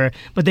whatever,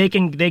 but they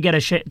get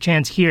a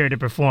chance here to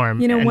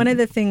perform. One of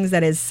the things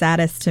that is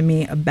saddest to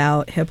me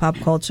about hip hop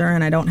culture,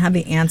 and I don't have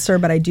the answer,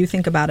 but I do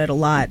think about it a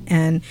lot,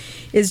 and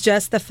is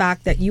just the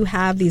fact that you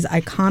have these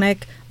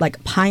iconic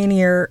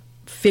pioneer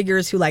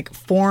figures who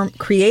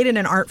created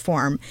an art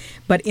form,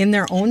 but in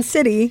their own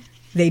city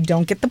they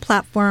don't get the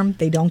platform,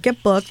 they don't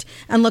get booked,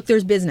 and look,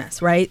 there's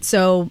business, right?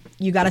 So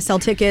you got to sell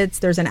tickets.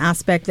 There's an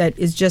aspect that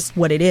is just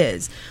what it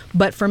is.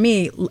 But for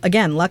me,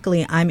 again,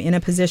 luckily, I'm in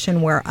a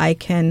position where I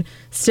can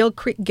still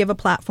give a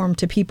platform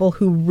to people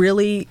who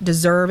really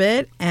deserve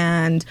it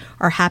and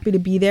are happy to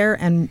be there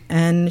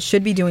and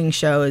should be doing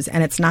shows.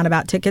 And it's not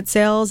about ticket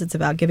sales, it's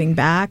about giving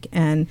back.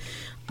 And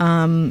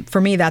for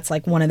me, that's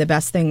one of the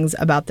best things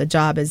about the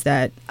job, is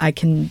that I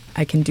can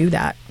do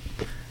that.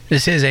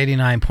 This is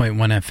 89.1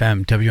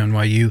 FM,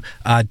 WNYU.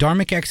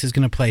 Dharmic X is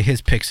going to play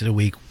his picks of the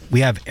week.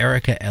 We have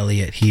Erica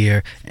Elliott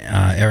here.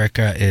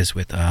 Erica is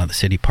with the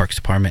City Parks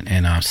Department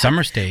and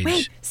Summer Stage.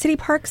 Wait, City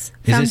Parks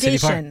Is it City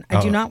Foundation.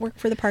 Park? I do not work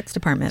for the Parks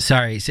Department.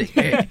 Sorry.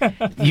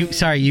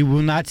 You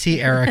will not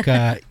see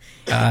Erica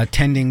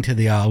tending to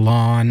the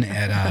lawn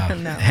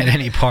at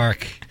any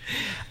park.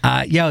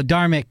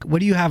 Dharmic,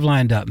 what do you have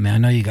lined up, man? I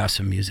know you got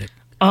some music.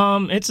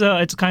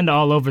 It's kind of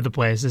all over the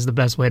place is the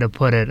best way to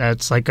put it.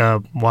 It's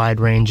a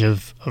wide range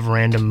of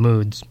random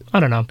moods.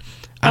 I don't know.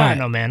 I don't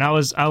know, man.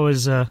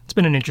 It's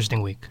been an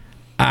interesting week.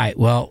 All right.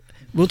 Well,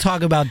 we'll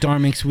talk about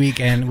Dharmic's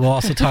week, and we'll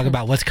also talk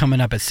about what's coming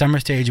up at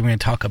Summer Stage. We're going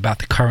to talk about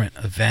the current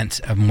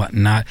events and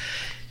whatnot.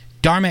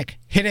 Dharmic,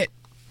 hit it.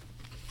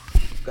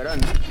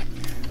 करण,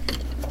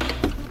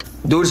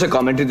 दूर से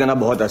commentary देना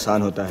बहुत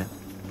आसान होता है.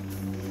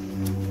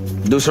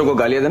 दूसरों को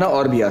गालियां देना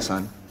और भी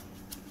आसान.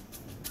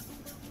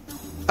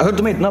 अगर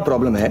तुम्हें इतना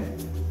प्रॉब्लम है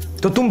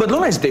तो तुम बदलो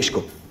ना इस देश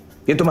को.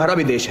 ये तुम्हारा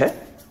भी देश है.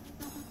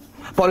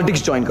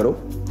 पॉलिटिक्स ज्वाइन करो,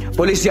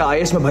 पुलिस या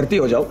आईएएस में भर्ती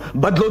हो जाओ,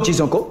 बदलो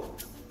चीजों को.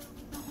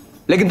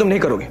 लेकिन तुम नहीं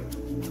करोगे,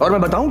 और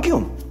मैं बताऊं क्यों?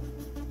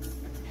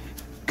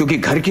 क्योंकि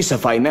घर की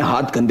सफाई में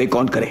हाथ गंदे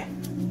कौन करे?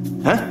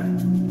 हैं?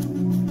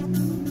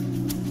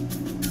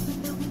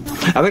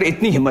 अगर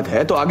इतनी हिम्मत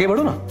है तो आगे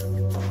बढ़ो ना.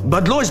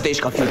 बदलो इस देश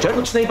का फ्यूचर.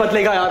 कुछ नहीं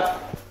बदलेगा यार.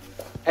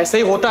 ऐसे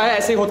ही होता है,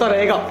 ऐसे ही होता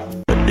रहेगा.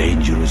 The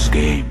dangerous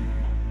game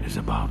is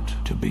about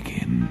to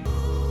begin.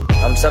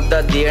 हम सब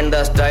दा दी एंड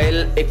दा स्टाइल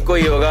एक को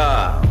ही होगा.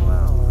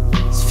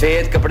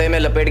 सफेद कपड़े में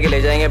लपेट के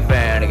ले जाएंगे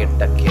बैंड के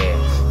टक्के.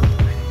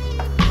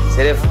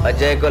 सिर्फ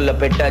अजय को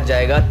लपेटा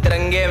जाएगा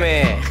तिरंगे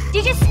में.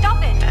 You just stop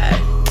it.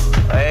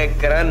 अरे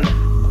करण,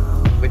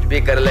 कुछ भी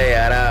कर ले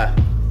यारा.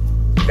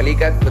 गली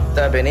का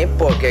कुत्ता भी नहीं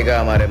भौंकेगा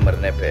हमारे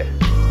मरने पे.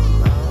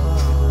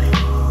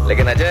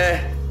 लेकिन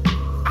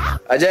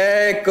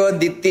अजय को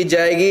दीती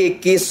जाएगी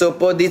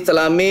 2100 दी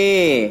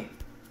सलामी.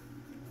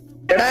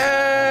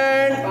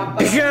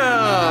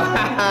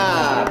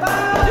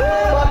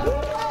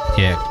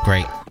 Yeah,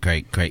 great.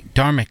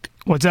 Dharmic,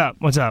 What's up?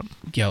 What's up?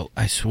 Yo,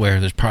 I swear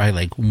there's probably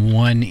like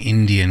one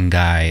Indian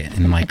guy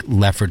in like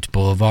Lefferts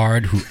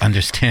Boulevard who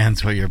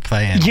understands what you're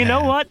playing. You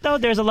know what, though?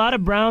 There's a lot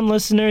of brown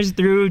listeners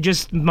through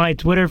just my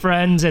Twitter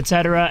friends,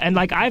 etc. And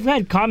like I've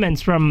had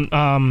comments from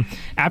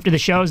after the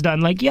show's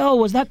done, like, yo,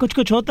 was that Kuch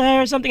Kuch Hota Hai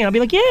or something? And I'll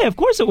be like, yeah, of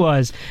course it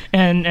was.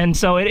 And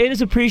so it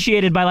is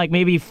appreciated by like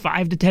maybe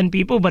 5 to 10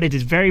 people, but it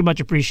is very much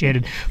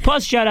appreciated.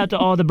 Plus, shout out to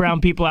all the brown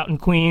people out in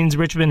Queens,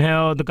 Richmond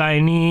Hill, the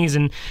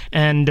Guyanese,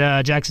 and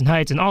Jackson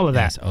Heights, and all of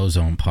that. Yes,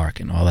 Ozone Park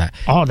and all that.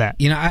 All that.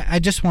 You know, I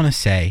just want to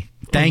say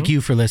thank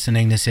you for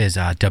listening. This is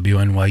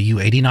WNYU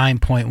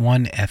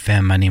 89.1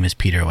 FM. My name is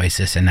Peter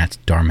Oasis, and that's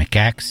Dharmic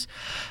X.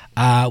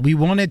 We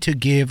wanted to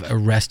give a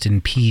rest in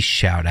peace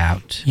shout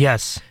out.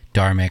 Yes.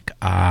 Dharmic.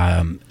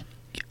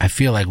 I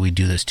feel like we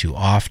do this too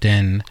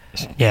often.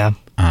 Yeah.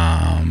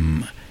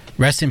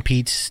 Rest in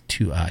peace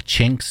to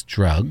Chinks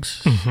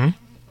Drugs.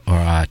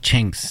 Or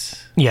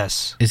Chinks.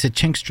 Yes. Is it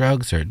Chinks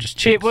Drugs or just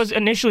Chinks? It was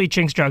initially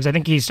Chinks Drugs. I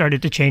think he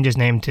started to change his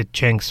name to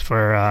Chinks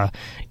for,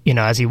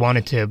 as he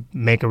wanted to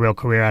make a real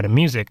career out of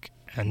music.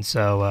 And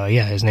so,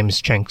 his name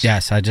is Chinks.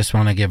 Yes, I just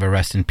want to give a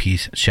rest in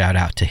peace shout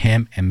out to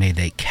him, and may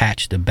they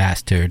catch the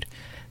bastard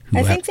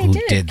who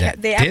did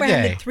that. They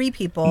apprehended 3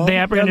 people. They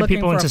apprehended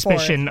people in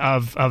suspicion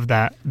of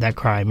that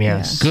crime,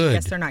 yes. Yeah. Good.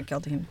 Yes, they're not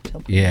guilty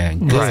until... Yeah,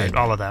 good. Right,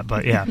 all of that,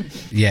 but yeah.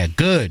 Yeah,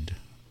 good.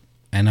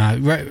 And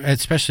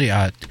especially,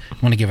 I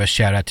want to give a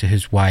shout out to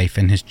his wife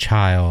and his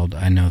child.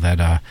 I know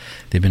that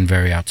they've been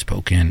very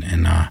outspoken.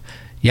 And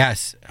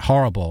yes,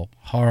 horrible.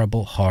 And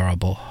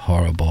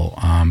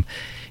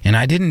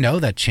I didn't know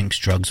that Chinks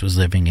Drugs was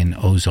living in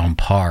Ozone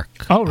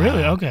Park. Oh,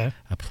 really? Okay.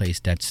 A place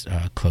that's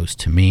close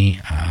to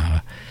me.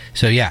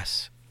 So,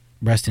 yes,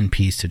 rest in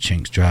peace to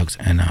Chinks Drugs.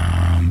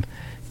 And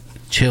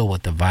chill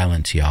with the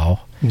violence,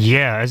 y'all.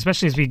 Yeah,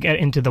 especially as we get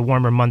into the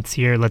warmer months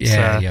here. Let's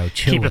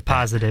keep it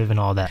positive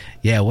and all that.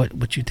 Yeah,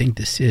 what you think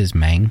this is,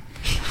 man?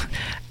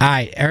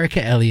 Hi,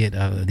 Erica Elliott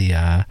of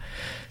the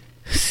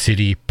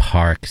City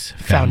Parks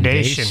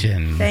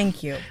Foundation.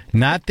 Thank you.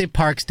 Not the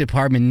Parks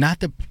Department, not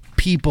the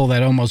people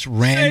that almost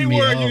ran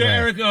me over. Say word to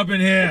Erica up in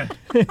here.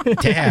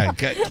 Damn,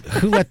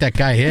 who let that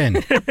guy in?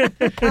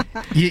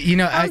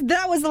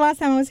 that was the last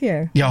time I was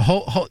here. Yeah,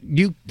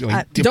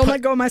 don't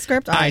let go of my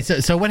script. All right,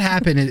 so what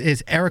happened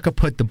is Erica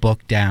put the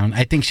book down.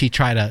 I think she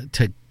tried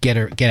to get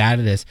out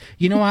of this.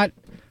 You know what,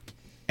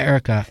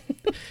 Erica?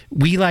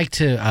 We like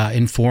to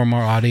inform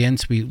our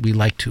audience. We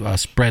like to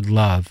spread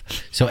love.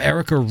 So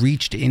Erica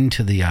reached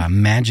into the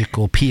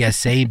magical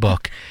PSA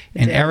book,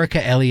 and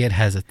Erica Elliott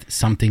has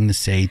something to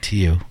say to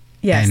you.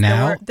 Yes, and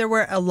now, there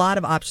were a lot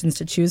of options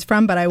to choose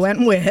from, but I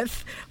went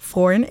with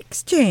foreign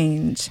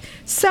exchange.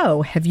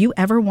 So, have you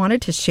ever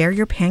wanted to share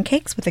your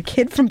pancakes with a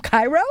kid from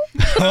Cairo?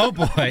 Oh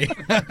boy.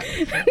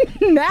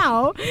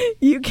 Now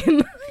you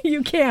can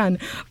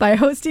by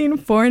hosting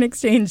Foreign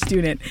Exchange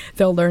Student.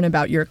 They'll learn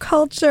about your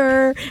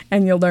culture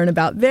and you'll learn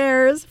about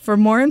theirs. For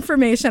more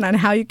information on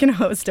how you can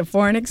host a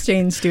foreign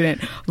exchange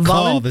student,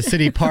 call the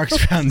City Parks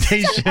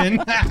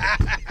Foundation.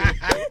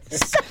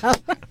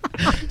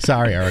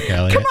 Sorry, Erica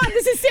Elliott. Come on,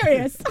 this is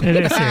serious.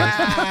 It is serious.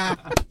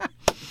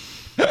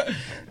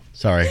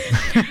 Sorry.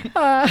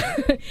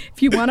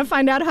 If you want to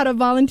find out how to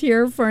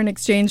volunteer for an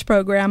exchange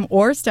program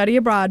or study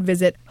abroad,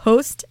 visit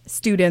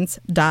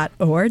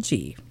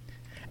hoststudents.org.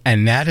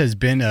 And that has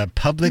been a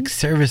public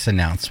service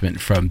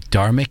announcement from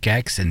Dharmic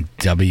X and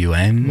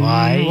WNYU.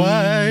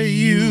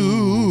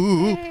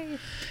 Hey.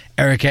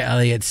 Erica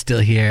Elliott's still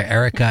here.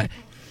 Erica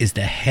is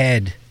the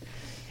head.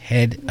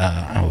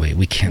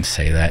 We can't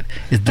say that.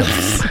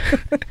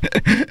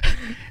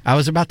 I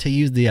was about to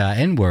use the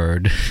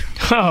N-word.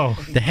 Oh.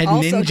 The head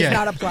also ninja. Does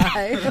not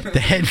apply.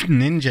 The head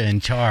ninja in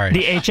charge.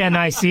 The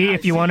HNIC,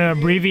 if you want to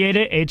abbreviate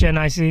it,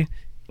 HNIC.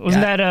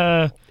 Wasn't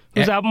that,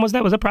 whose album was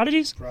that? Was that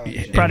Prodigy's?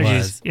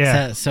 Prodigy's,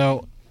 yeah.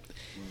 So,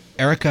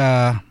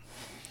 Erica,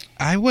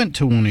 I went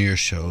to one of your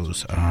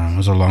shows. It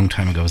was a long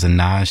time ago. It was a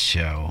Nas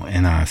show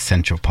in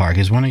Central Park. It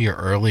was one of your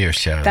earlier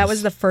shows. That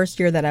was the first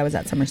year that I was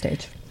at Summer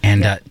Stage.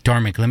 And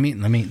Dharmic, let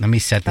me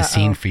set the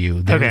scene for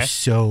you. There were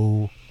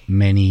so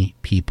many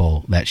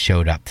people that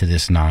showed up to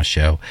this Nas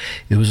show.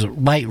 It was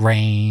light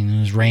rain. It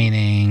was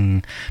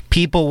raining.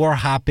 People were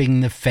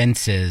hopping the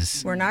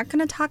fences. We're not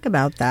going to talk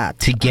about that.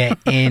 To get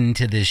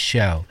into this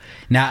show.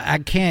 Now, I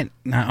can't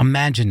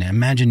imagine it.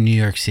 Imagine New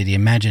York City.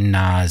 Imagine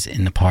Nas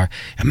in the park.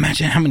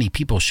 Imagine how many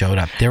people showed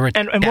up. There were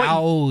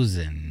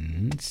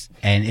thousands.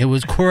 And it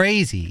was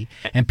crazy.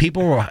 And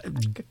people were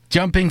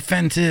jumping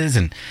fences.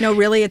 And no,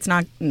 really, it's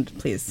not.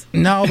 Please.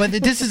 No, but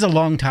this is a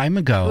long time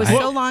ago. It was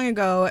so long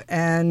ago.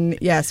 And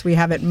yes, we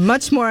have it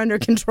much more under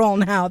control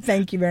now.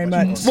 Thank you very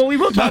much. Well, we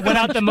will talk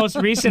about the most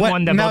recent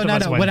one that both of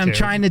us went What to. I'm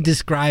trying to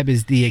describe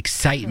is the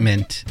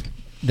excitement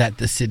that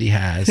the city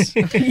has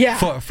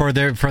for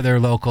their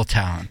local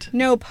talent.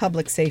 No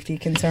public safety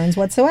concerns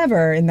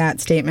whatsoever in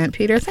that statement,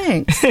 Peter.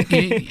 Thanks.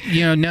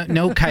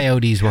 No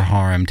coyotes were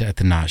harmed at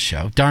the Nas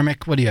show.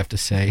 Dharmic, what do you have to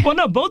say? Well,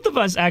 no, both of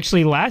us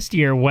actually last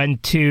year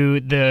went to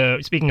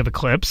speaking of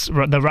Eclipse,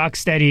 the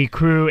Rocksteady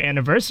Crew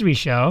anniversary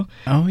show.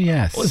 Oh,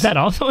 yes. Was that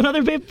also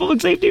another big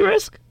public safety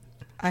risk?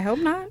 I hope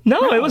not.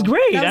 No, it was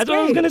great. That's what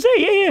I was going to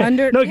say. Yeah.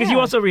 No, because you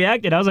also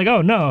reacted. I was like,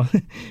 oh, no.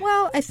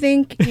 Well, I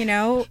think,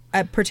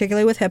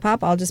 particularly with hip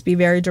hop, I'll just be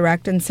very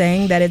direct in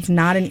saying that it's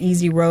not an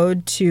easy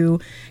road to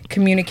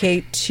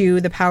communicate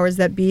to the powers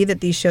that be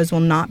that these shows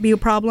will not be a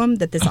problem,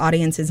 that this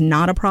audience is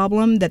not a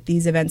problem, that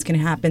these events can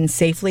happen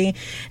safely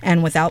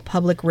and without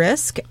public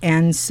risk.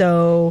 And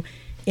so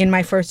in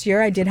my first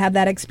year, I did have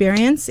that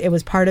experience. It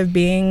was part of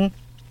being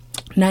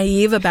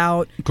naive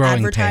about growing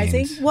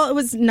advertising. pains. Well, it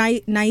was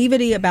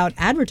naivety about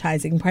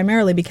advertising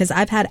primarily because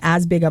I've had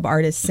as big of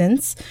artists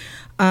since.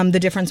 The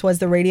difference was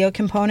the radio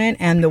component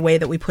and the way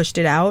that we pushed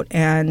it out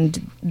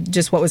and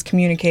just what was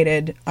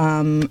communicated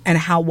and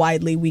how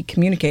widely we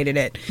communicated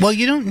it. Well,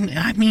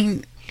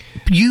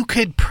 you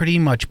could pretty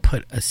much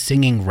put a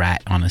singing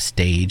rat on a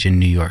stage in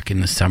New York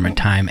in the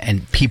summertime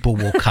and people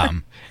will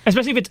come.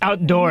 Especially if it's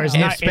outdoors,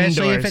 not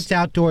especially indoors. if it's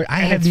outdoor. I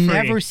have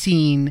never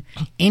seen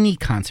any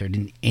concert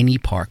in any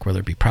park,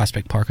 whether it be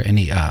Prospect Park or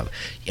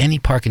any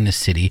park in the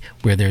city,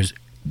 where there's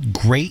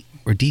great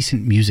or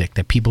decent music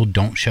that people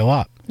don't show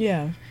up.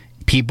 Yeah.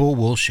 People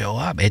will show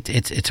up.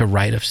 It's a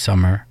rite of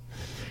summer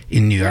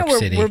in New York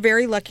City. We're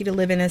very lucky to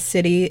live in a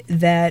city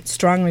that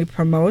strongly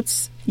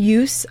promotes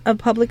use of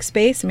public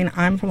space. I mean,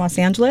 I'm from Los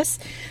Angeles.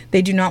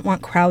 They do not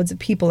want crowds of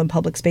people in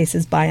public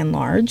spaces by and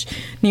large.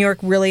 New York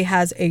really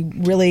has a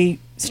really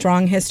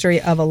strong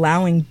history of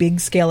allowing big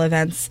scale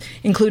events,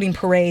 including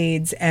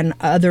parades and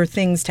other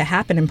things to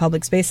happen in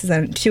public spaces.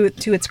 And to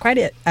its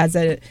credit as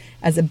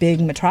a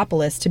big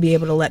metropolis, to be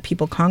able to let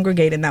people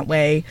congregate in that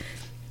way,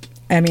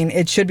 I mean,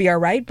 it should be our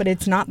right, but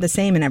it's not the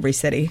same in every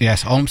city.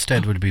 Yes,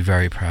 Olmsted would be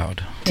very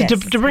proud. To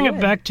bring it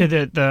back to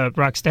the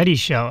Rocksteady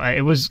show,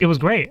 it was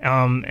great.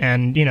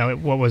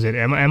 And what was it?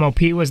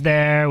 MOP was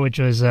there, which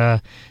was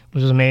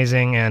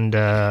amazing, and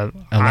a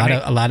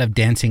lot of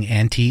dancing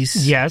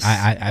aunties. Yes,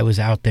 I was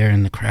out there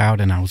in the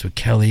crowd, and I was with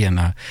Kelly,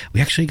 and we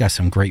actually got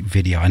some great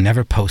video. I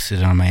never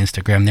posted it on my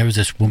Instagram. There was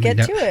this woman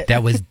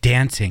that was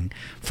dancing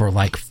for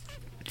like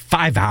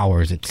 5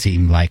 hours, it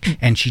seemed like,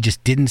 and she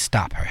just didn't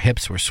stop. Her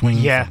hips were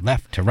swinging from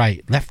left to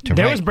right, left to right.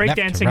 There was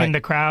breakdancing in the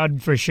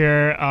crowd for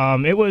sure.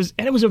 It was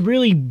a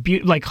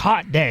really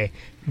hot day.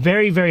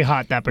 Very, very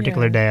hot that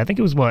particular day. I think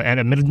it was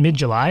at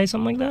mid-July,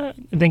 something like that?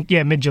 I think,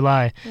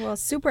 mid-July. Well,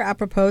 super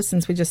apropos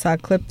since we just saw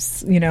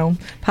Clips,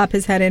 pop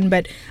his head in.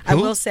 But I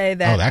will say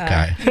that... Oh, that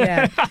guy.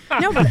 Yeah.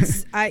 No,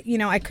 but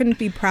I couldn't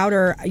be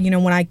prouder,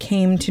 when I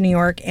came to New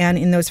York and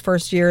in those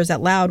first years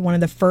at Loud, one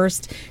of the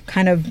first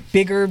kind of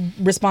bigger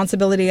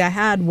responsibility I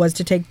had was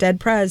to take Dead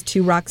Prez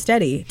to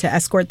Rocksteady, to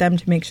escort them,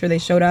 to make sure they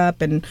showed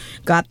up and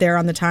got there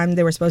on the time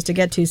they were supposed to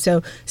get to.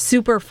 So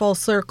super full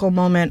circle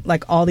moment,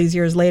 like all these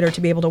years later, to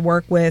be able to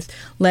work with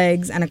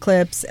Legs and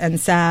Eclipse and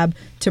Sab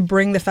to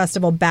bring the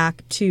festival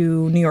back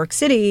to New York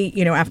City,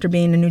 after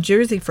being in New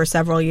Jersey for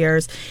several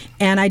years.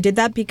 And I did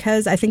that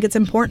because I think it's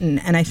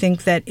important. And I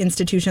think that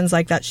institutions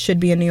like that should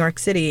be in New York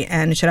City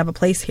and should have a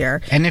place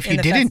here. And if you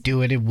didn't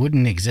do it, it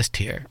wouldn't exist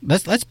here.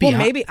 Let's be honest. Well,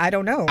 maybe, I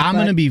don't know. I'm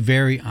going to be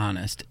very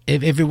honest.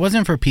 If it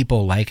wasn't for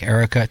people like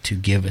Erica to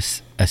give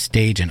us a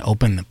stage and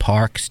open the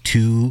parks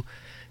to,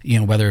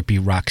 whether it be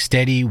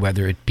Rocksteady,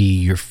 whether it be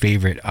your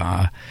favorite,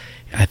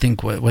 I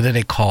think, what do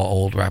they call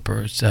older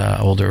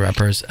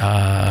rappers?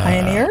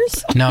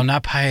 Pioneers? No,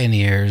 not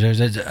pioneers.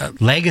 There's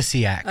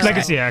legacy acts.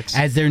 Legacy acts.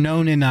 As they're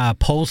known in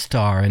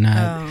Polestar. And,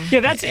 yeah,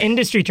 that's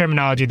industry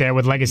terminology there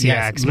with legacy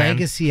acts, man.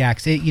 Legacy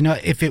acts.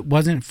 If it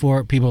wasn't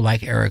for people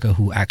like Erica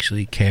who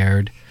actually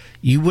cared,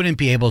 you wouldn't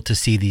be able to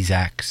see these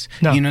acts.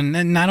 No.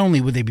 Not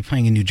only would they be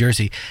playing in New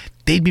Jersey,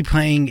 they'd be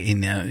playing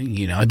in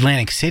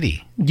Atlantic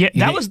City. Yeah,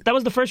 that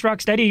was the first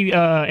Rocksteady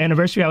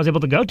anniversary I was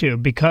able to go to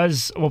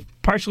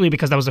partially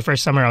because that was the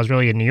first summer I was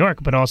really in New York,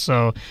 but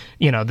also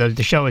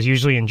the show was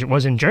usually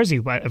in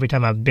Jersey every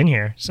time I've been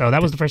here. So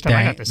that was the first time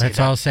I got to see. Let's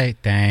all say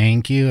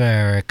thank you,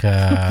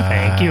 Erica.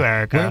 Thank you,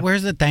 Erica.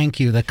 Where's the thank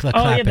you? The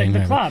clapping. Yeah,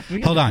 the clap.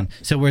 Hold on.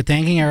 So we're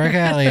thanking Erica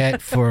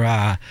Elliott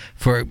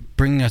for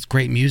bringing us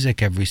great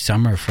music every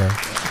summer.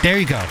 There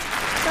you go.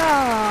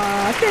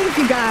 Oh, thank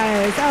you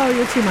guys. Oh,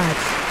 you're too much.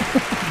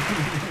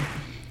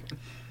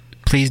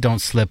 Please don't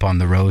slip on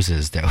the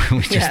roses that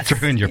we just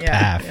threw in your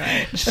path.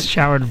 Right. Just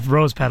showered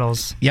rose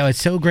petals. Yo, it's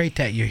so great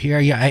that you're here.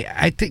 Yeah,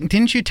 I think,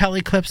 didn't you tell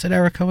Eclipse that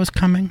Erica was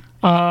coming?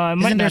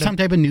 Isn't there some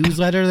type of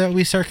newsletter that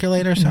we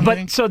circulate or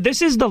something? But so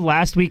this is the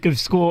last week of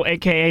school,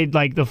 aka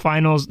like the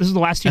finals. This is the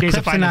last 2 days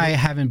of finals. Eclipse and I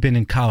haven't been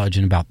in college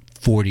in about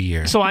 40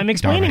 years. So I'm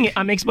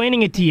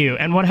explaining it to you.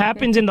 And what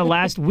happens in the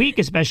last week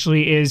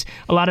especially is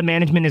a lot of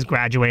management is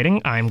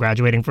graduating. I'm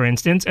graduating, for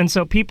instance. And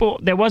so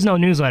there was no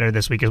newsletter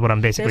this week is what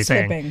I'm basically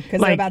saying. They're skipping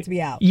because they're about to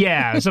be out.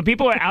 Yeah. So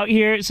people are out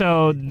here,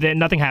 so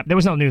nothing happened. There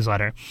was no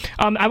newsletter.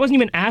 I wasn't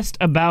even asked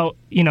about,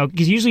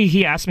 because usually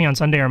he asked me on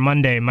Sunday or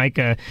Monday,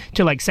 Micah,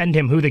 to send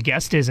him who the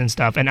guest is and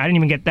stuff. And I didn't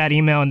even get that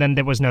email, and then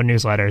there was no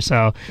newsletter.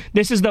 So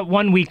this is the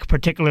 1 week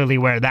particularly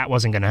where that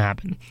wasn't going to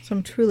happen. So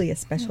I'm truly a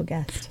special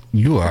guest.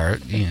 You are.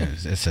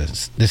 This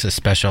is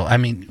special. I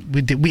mean,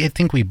 I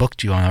think we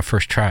booked you on our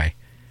first try.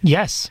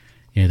 Yes.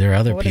 You know, there are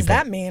other What people.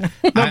 does that mean?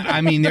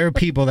 I mean, there are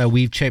people that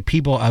we've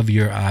people of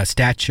your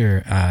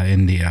stature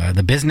in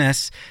the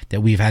business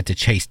that we've had to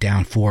chase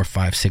down 4,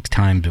 5, 6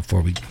 times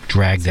before we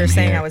drag So them you're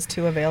saying here. I was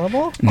too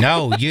available?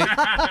 No, you.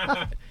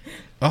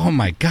 Oh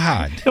my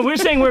God! We're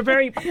saying we're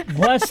very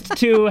blessed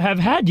to have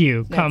had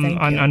you come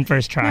thank you. on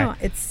First Try. No,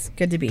 it's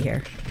good to be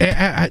here.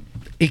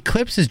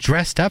 Eclipse is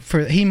dressed up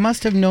for. He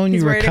must have known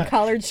He's you were wearing a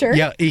collared shirt?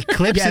 Yeah,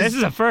 Eclipse. Yeah, this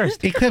is a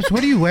first. Eclipse,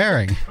 what are you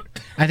wearing?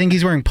 I think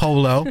he's wearing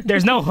polo.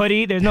 There's no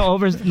hoodie. There's no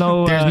There's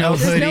no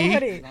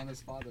hoodie.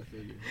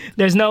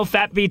 There's no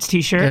Fat Beats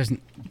T-shirt. There's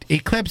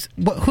Eclipse.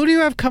 Who do you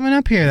have coming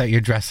up here that you're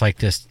dressed like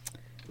this?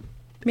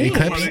 Me.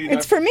 Eclipse?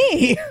 It's for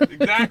me.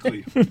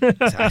 Exactly.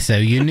 So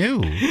you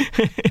knew.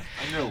 I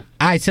knew. All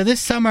right, so this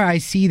summer I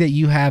see that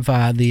you have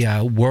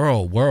the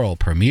world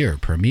premiere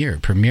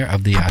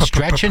of the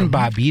Stretch and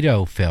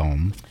Bobbito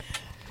film.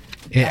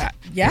 Yeah.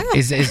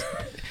 Is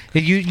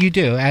you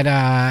do at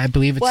I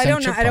believe it's Well, I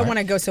don't Central know. I don't Park.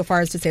 want to go so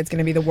far as to say it's going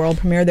to be the world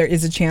premiere. There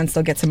is a chance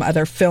they'll get some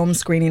other film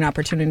screening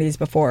opportunities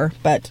before,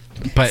 but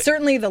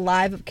certainly the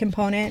live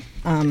component.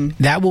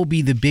 That will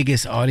be the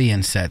biggest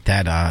audience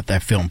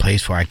that film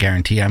plays for. I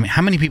guarantee. I mean,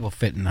 how many people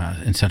fit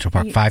in Central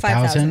Park?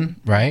 5,000,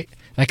 right?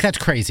 Like that's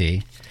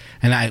crazy.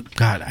 And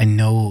I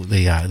know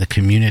the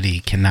community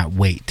cannot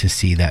wait to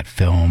see that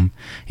film.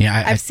 You know,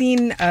 I've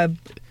seen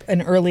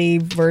an early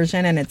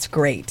version, and it's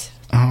great.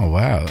 Oh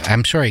wow!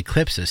 I'm sure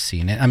Eclipse has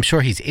seen it. I'm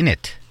sure he's in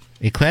it.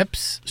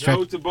 Eclipse.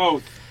 No to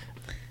both.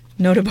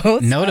 No to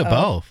both. No to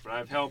both. But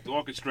I've helped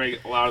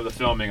orchestrate a lot of the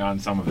filming on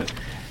some of it.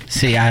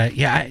 See,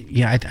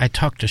 I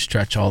talk to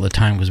Stretch all the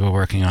time because we're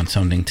working on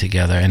something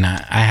together, and I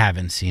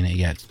haven't seen it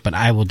yet. But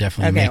I will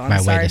definitely make my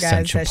way to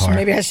Central Park.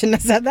 Maybe I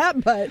shouldn't have said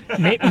that, but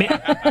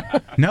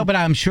No, but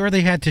I'm sure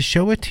they had to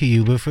show it to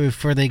you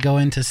before they go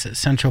into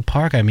Central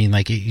Park. I mean,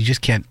 like you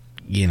just can't.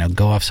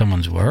 Go off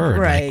someone's word.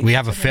 Right. Like, we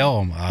have a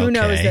film. Who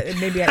knows? That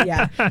maybe,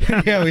 yeah.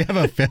 Yeah, we have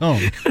a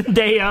film.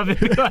 Day of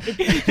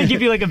it. They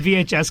give you like a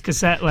VHS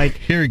cassette. Like,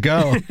 here we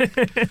go.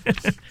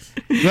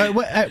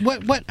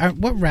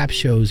 What rap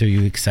shows are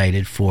you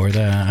excited for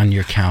on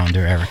your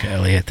calendar, Erica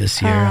Elliott,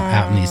 this year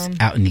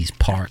out in these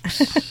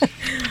parks?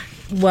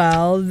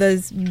 Well,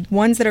 the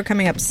ones that are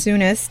coming up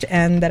soonest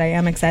and that I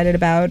am excited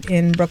about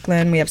in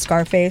Brooklyn, we have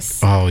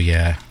Scarface. Oh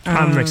yeah,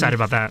 I'm excited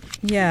about that.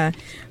 Yeah.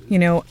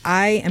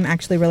 I am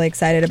actually really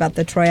excited about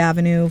the Troy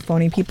Avenue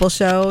Phony People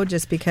show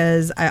just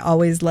because I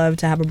always love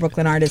to have a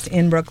Brooklyn artist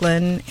in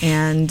Brooklyn,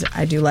 and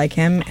I do like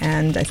him,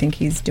 and I think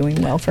he's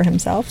doing well for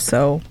himself.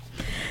 So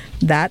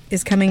that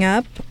is coming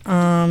up.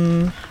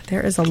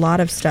 There is a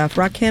lot of stuff.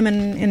 Rakim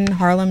in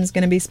Harlem is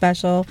going to be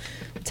special.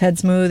 Ted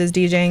Smooth is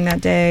DJing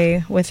that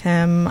day with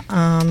him.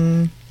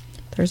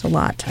 There's a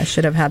lot. I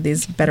should have had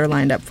these better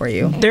lined up for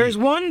you. There's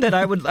one that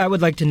I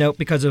would like to note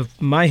because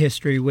of my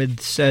history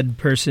with said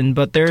person,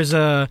 but there's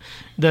the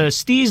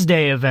Steez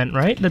Day event,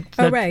 right?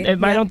 Right.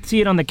 I don't see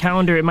it on the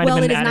calendar. It might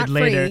have been added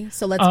later. Well, it is not free,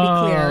 so let's be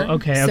clear.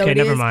 Okay, So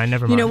never mind.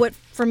 You know what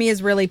for me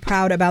is really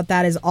proud about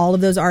that is all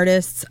of those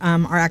artists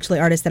are actually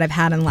artists that I've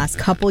had in the last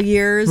couple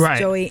years. Right.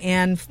 Joey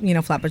and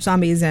Flatbush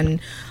Zombies, and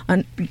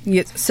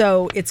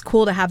so it's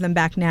cool to have them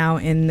back now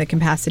in the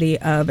capacity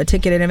of a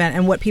ticketed event.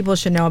 And what people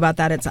should know about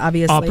that, it's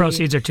obviously all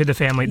proceeds are to the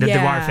family, the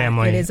Dewar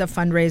family. It is a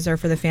fundraiser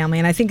for the family,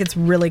 and I think it's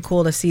really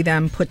cool to see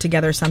them put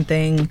together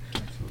something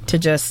to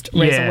just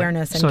raise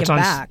awareness and give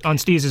back. On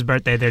Steve's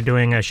birthday, they're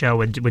doing a show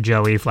with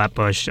Joey,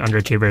 Flatbush,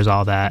 Underachievers,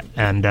 all that,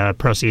 and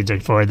proceeds are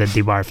for the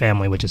Dewar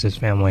family, which is his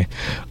family.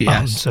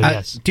 Yes.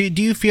 Yes. Do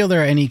you feel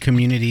there are any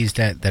communities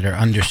that are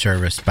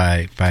underserviced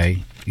by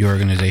your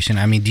organization?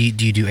 I mean, do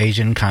you do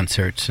Asian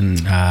concerts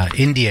and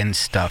Indian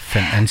stuff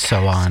and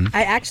so on?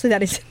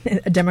 That is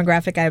a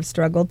demographic I have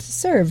struggled to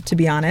serve, to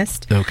be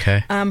honest.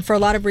 Okay. For a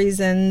lot of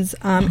reasons,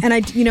 and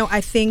I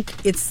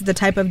think it's the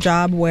type of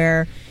job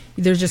where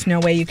there's just no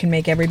way you can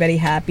make everybody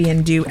happy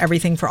and do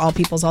everything for all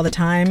peoples all the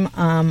time.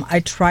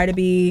 I try to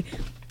be,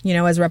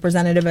 as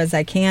representative as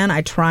I can.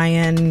 I try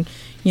and,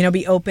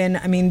 be open.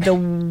 I mean,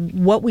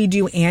 what we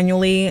do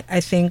annually, I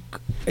think,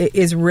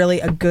 is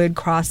really a good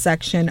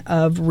cross-section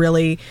of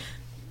really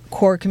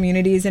core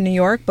communities in New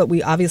York, but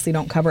we obviously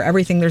don't cover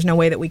everything. There's no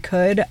way that we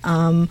could.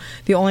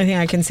 The only thing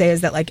I can say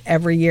is that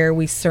every year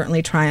we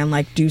certainly try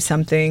and do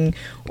something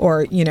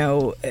or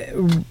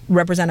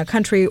represent a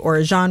country or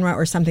a genre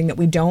or something that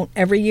we don't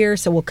every year.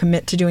 So we'll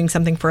commit to doing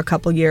something for a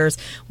couple years.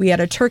 We had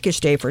a Turkish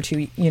Day for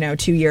 2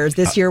 years.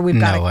 This year we've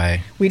got no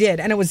way. We did,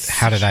 and it was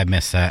how did I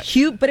miss that?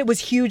 But it was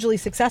hugely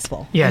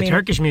successful. Yeah,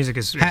 Turkish music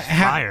is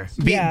fire.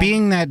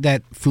 Being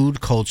that food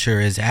culture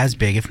is as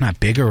big, if not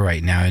bigger,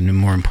 right now, and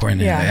more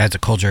important as a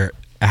culture.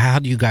 How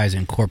do you guys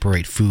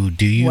incorporate food?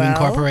 Do you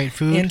incorporate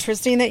food?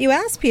 Interesting that you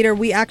asked, Peter.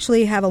 We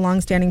actually have a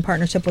long-standing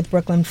partnership with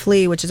Brooklyn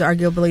Flea, which is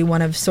arguably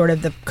one of sort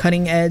of the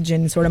cutting edge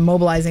and sort of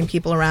mobilizing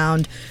people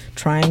around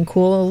trying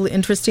cool,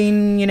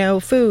 interesting,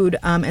 food.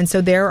 And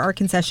so they're our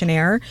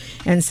concessionaire,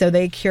 and so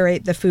they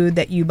curate the food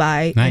that you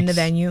buy in the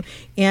venue.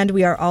 And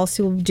we are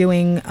also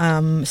doing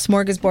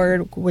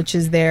Smorgasbord, which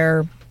is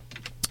their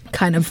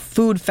kind of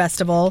food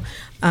festival.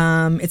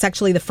 It's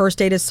actually the first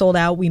date is sold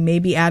out. We may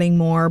be adding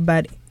more,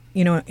 but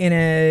in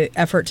a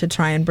effort to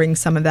try and bring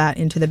some of that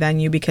into the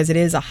venue because it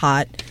is a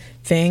hot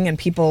thing and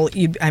people,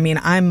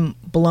 I'm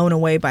blown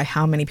away by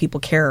how many people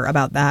care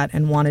about that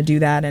and want to do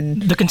that.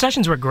 And the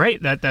concessions were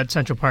great that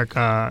Central Park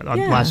on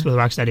last with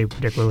Rocksteady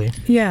particularly.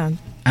 Yeah.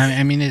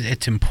 I mean,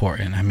 it's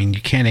important. I mean,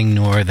 you can't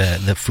ignore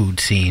the food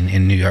scene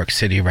in New York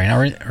City right now,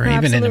 or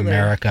even in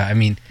America. I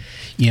mean,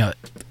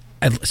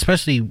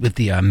 especially with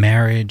the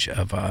marriage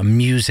of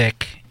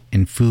music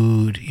and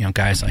food,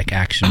 guys like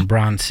Action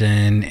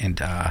Bronson,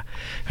 and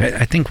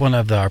I think one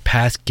of our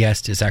past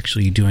guests is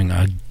actually doing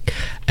a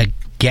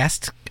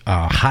guest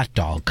hot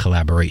dog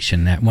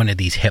collaboration at one of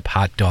these hip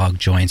hot dog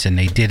joints, and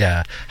they did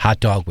a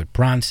hot dog with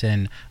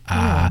Bronson.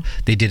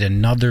 They did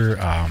another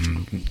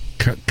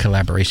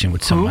collaboration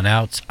with someone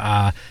else.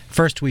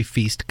 First We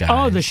Feast guys.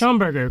 Oh, the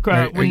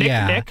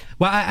Schomburger. Nick.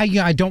 Well,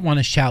 I don't want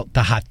to shout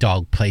the hot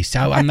dog place.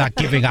 I'm not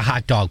giving a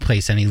hot dog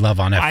place any love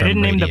on FM I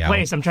didn't name radio. the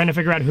place. I'm trying to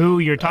figure out who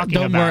you're talking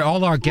about. Don't worry,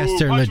 all our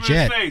guests are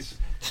legit.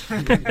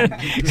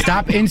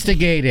 Stop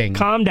instigating.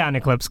 Calm down,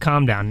 Eclipse.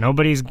 Calm down.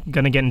 Nobody's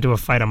going to get into a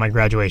fight on my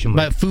graduation.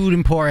 But food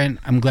important.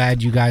 I'm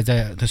glad you guys,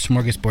 the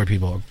Smorgasbord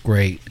people, are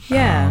great.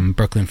 Yeah.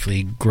 Brooklyn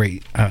Flea,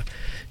 great.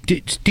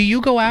 Do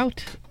you go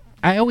out?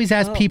 I always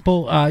ask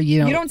people,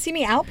 You don't see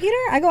me out, Peter?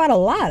 I go out a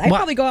lot. I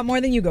probably go out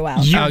more than you go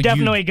out. You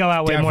definitely go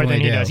out way more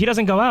than he does. He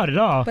doesn't go out at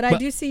all. But I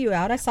do see you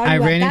out. I saw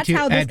you out. That's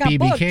how this got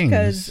booked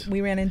because we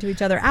ran into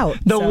each other out.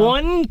 The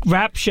one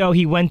rap show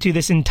he went to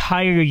this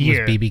entire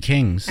year was BB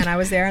King's. And I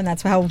was there, and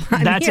that's how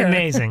I'm That's here.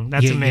 amazing.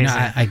 That's amazing.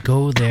 I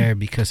go there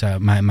because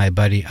my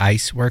buddy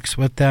Ice works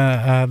with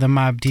the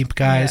Mobb Deep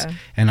guys,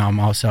 and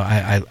also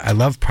I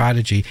love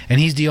Prodigy,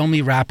 and he's the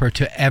only rapper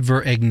to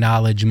ever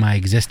acknowledge my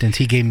existence.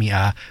 He gave me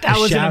a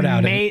shout out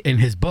in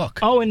his book.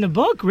 Oh, in the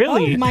book,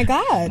 really? Oh my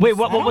God! Wait,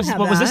 what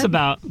was this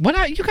about?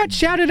 You got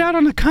shouted out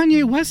on a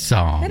Kanye West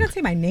song. They don't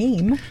say my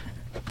name.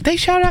 They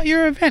shout out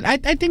your event.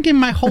 I think in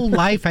my whole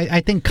life,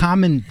 I think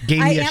Common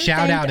gave me a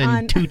shout out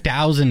in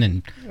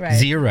 2000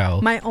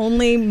 zero. My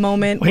only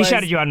moment was he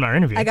shouted you out in our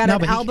interview. I got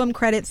an album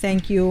credit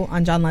thank you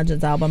on John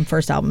Legend's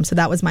first album, so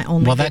that was my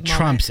only. Well, that moment.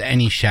 trumps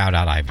any shout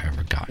out I've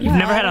ever gotten. You've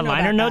never had a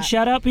liner note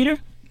shout out, Peter?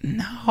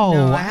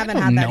 No, I haven't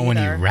had that know either.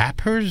 any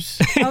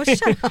rappers. Oh,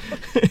 shut up.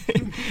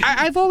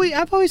 I've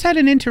always had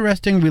an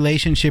interesting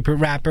relationship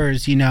with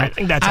rappers. I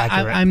think that's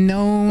accurate. I'm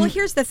known. Well,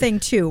 here's the thing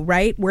too,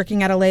 right?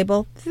 Working at a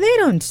label, they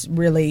don't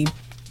really.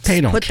 They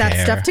don't put care.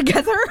 that stuff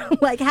together.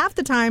 Like half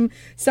the time,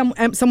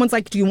 someone's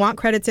like, "Do you want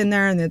credits in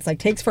there?" And it's like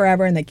takes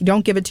forever, and they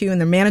don't give it to you, and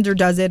the manager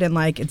does it, and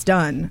like it's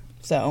done.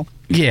 So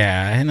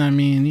yeah, and I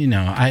mean,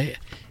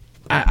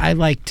 I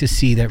like to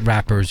see that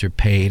rappers are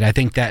paid. I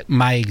think that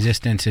my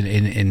existence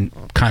in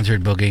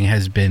concert booking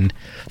has been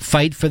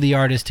fight for the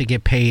artists to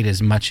get paid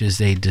as much as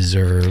they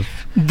deserve.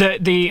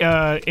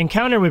 The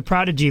encounter with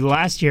Prodigy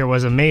last year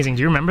was amazing.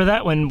 Do you remember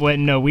that when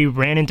we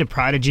ran into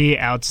Prodigy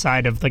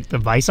outside of like the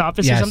Vice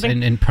office or something?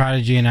 Yes, and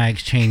Prodigy and I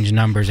exchanged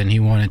numbers, and he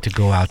wanted to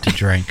go out to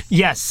drink.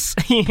 Yes,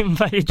 he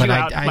invited you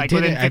out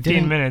within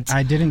 15 minutes.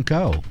 I didn't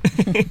go.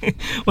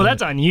 Well,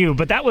 that's on you,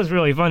 but that was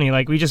really funny.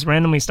 Like we just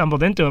randomly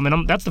stumbled into him,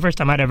 and that's the first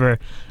time I'd ever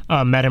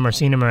met him or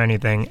seen him or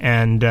anything.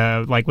 And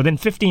like within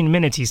 15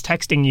 minutes, he's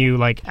texting you,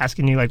 like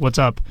asking you, like, "What's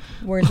up?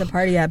 Where's the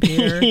party at,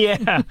 Peter?"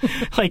 Yeah,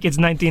 like it's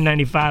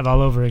 1995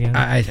 all over again.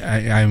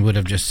 I would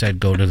have just said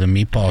go to the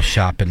meatball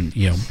shop and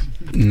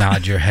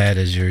nod your head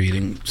as you're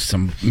eating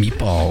some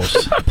meatballs.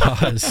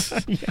 Pause.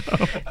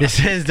 This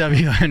is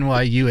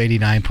WNYU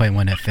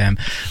 89.1 FM.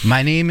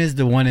 My name is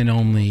the one and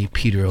only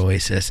Peter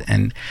Oasis,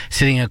 and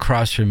sitting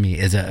across from me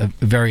is a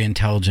very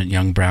intelligent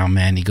young brown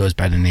man. He goes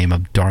by the name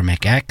of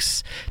Dharmic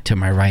X. To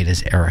my right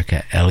is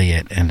Erica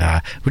Elliott, and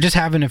we're just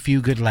having a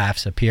few good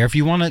laughs up here. If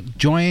you want to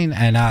join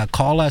and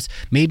call us,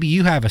 maybe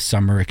you have a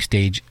summer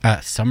stage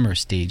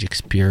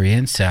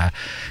experience.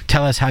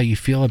 Tell us how you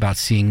feel about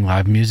seeing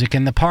live music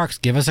in the parks.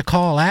 Give us a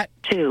call at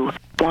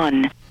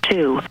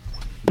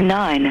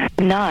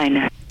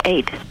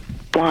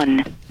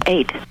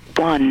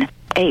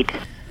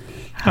 212-998-1818.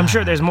 I'm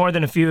sure there's more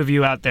than a few of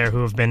you out there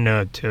who have been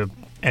to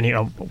any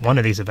one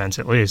of these events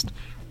at least.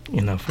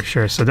 For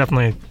sure. So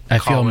definitely I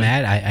feel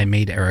mad. I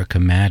made Erica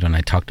mad when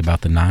I talked about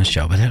the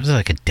non-show, but that was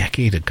like a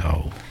decade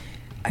ago.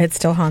 It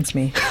still haunts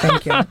me.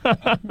 Thank you.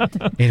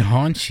 It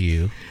haunts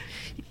you.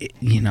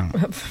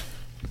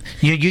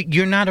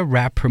 You're not a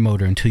rap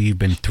promoter until you've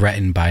been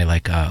threatened by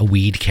like a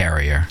weed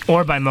carrier.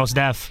 Or by Mos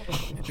Def.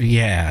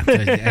 Yeah.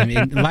 I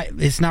mean,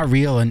 it's not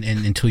real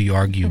until you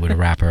argue with a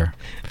rapper.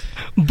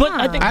 But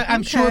I think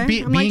I'm sure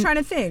I'm trying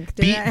to think.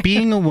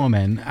 Being a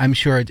woman, I'm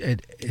sure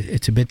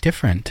it's a bit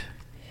different.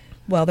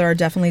 Well, there are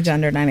definitely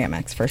gender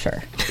dynamics for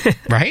sure.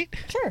 Right?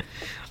 Sure.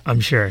 I'm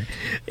sure.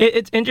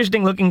 It's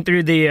interesting looking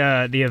through the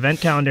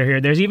event calendar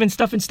here. There's even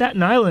stuff in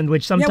Staten Island,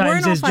 which sometimes we're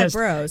in all is 5 just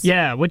boroughs.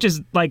 Yeah, which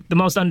is like the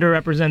most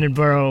underrepresented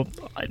borough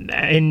in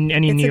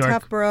any New York. It's a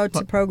tough borough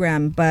to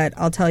program, but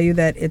I'll tell you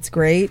that it's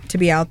great to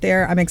be out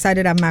there. I'm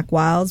excited to have Mac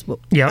Wiles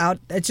out.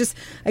 It's just,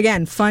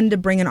 again, fun to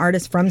bring an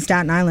artist from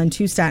Staten Island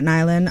to Staten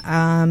Island.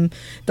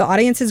 The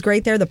audience is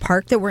great there. The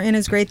park that we're in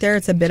is great there.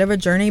 It's a bit of a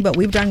journey, but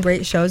we've done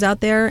great shows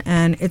out there,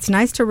 and it's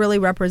nice to really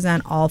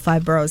represent all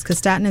 5 boroughs, because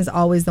Staten is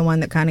always the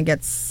one that kind of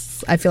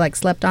gets, I feel like,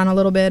 slept on a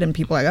little bit, and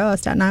people are like, oh,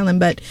 Staten Island,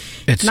 but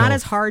it's not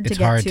as hard to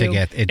get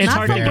to. It's not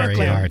hard from to Brooklyn.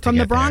 get. Hard to from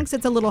get the Bronx,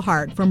 it's a little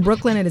hard. From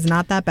Brooklyn, it is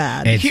not that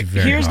bad.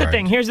 Here's the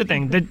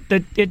thing.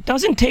 It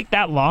doesn't take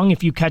that long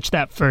if you catch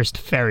that first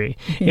ferry.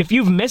 If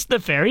you've missed the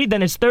ferry,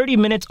 then it's 30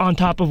 minutes on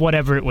top of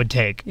whatever it would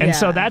take. And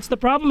so that's the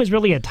problem, is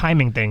really a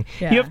timing thing.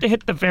 Yeah. You have to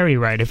hit the ferry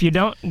right. If you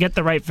don't get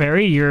the right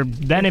ferry,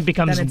 then it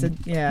becomes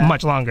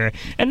much longer.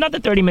 And not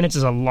that 30 minutes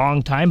is a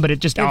long time, but it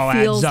just all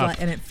adds up.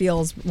 And it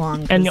feels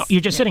long. And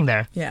you're just sitting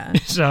there. Yeah.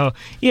 So,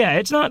 yeah,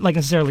 it's not like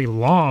necessarily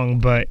long,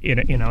 but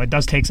it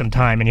does take some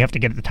time, and you have to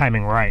get the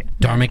timing right.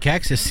 Dharmic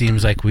X, it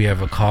seems like we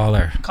have a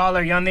caller.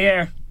 Caller, you on the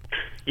air?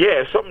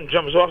 Yeah, if something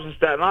jumps off in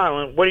Staten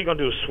Island, what are you going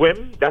to do,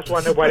 swim? That's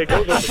why nobody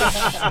goes over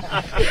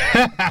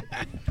there.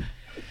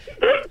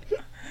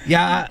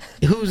 Yeah,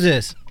 who's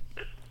this?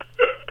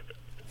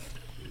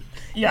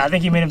 Yeah, I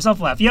think he made himself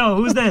laugh. Yo,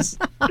 who's this?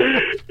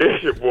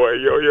 It's your boy,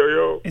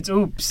 yo. It's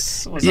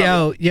Oops. What's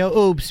Yo, up?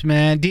 Oops,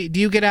 man. Do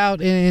you get out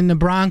in the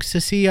Bronx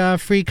to see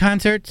free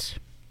concerts?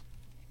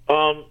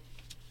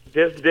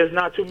 There's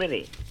not too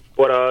many,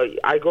 but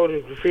I go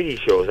to graffiti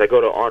shows. I go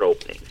to art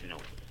openings.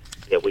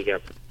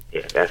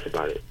 Yeah, that's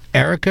about it.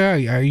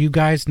 Erica, are you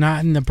guys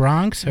not in the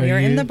Bronx? We are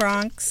in the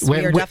Bronx.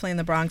 We are definitely in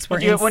the Bronx. We're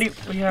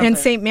in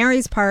St.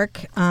 Mary's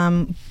Park.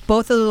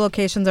 Both of the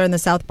locations are in the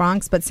South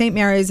Bronx, but St.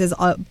 Mary's is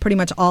pretty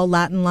much all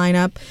Latin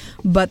lineup.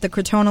 But the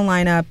Crotona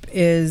lineup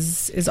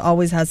is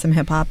always has some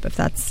hip hop, if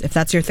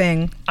that's your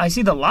thing. I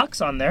see the Locks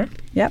on there.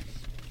 Yep.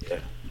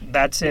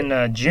 That's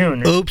in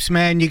June. Oops,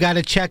 man, you got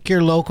to check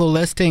your local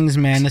listings,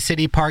 man. The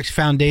City Parks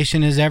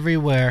Foundation is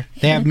everywhere.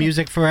 They have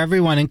music for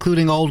everyone,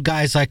 including old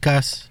guys like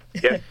us.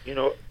 Yeah,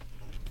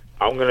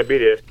 I'm going to be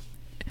there.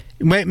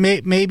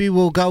 Maybe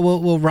we'll go.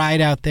 We'll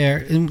ride out there.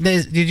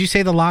 Did you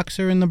say the Locks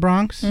are in the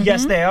Bronx? Mm-hmm.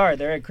 Yes, they are.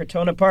 They're at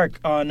Crotona Park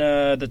on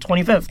the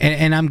 25th.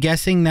 And I'm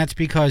guessing that's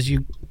because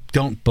you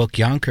don't book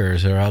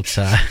Yonkers, or else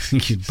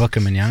you book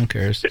them in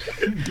Yonkers.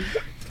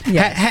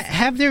 Yes.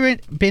 Have there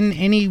been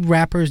any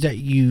rappers that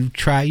you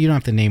try? You don't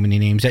have to name any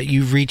names that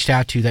you've reached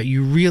out to that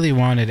you really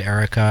wanted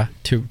Erica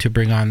to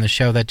bring on the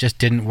show that just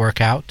didn't work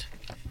out?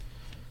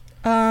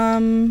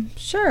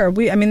 Sure.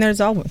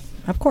 There's always,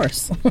 of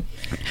course.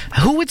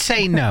 Who would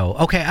say no?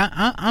 Okay,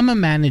 I'm a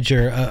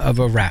manager of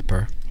a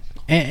rapper.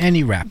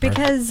 Any rapper.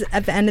 Because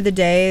at the end of the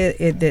day,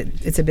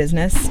 it's a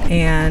business,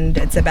 and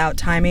it's about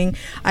timing.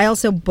 I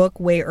also book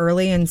way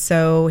early, and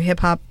so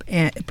hip-hop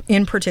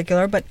in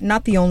particular, but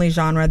not the only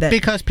genre that...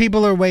 Because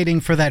people are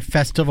waiting for that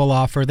festival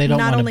offer. They don't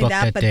want to book that date. Not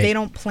only that, but they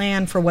don't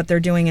plan for what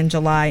they're doing in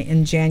July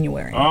and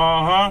January.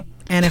 Uh-huh.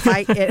 And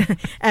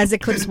as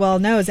Eclipse well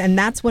knows, and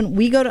that's when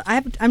we go to,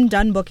 I'm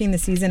done booking the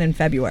season in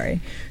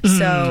February.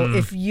 So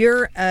if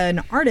you're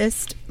an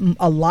artist,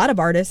 a lot of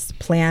artists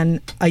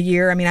plan a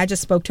year. I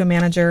just spoke to a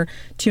manager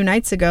 2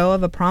 nights ago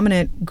of a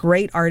prominent,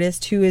 great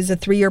artist who is a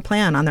 3-year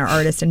plan on their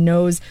artist and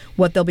knows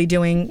what they'll be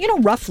doing,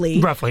 roughly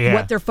yeah.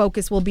 what their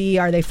focus will be.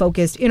 Are they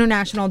focused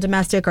international,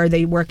 domestic? Are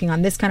they working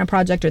on this kind of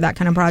project or that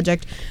kind of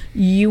project?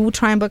 You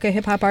try and book a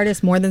hip hop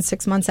artist more than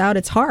 6 months out,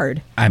 it's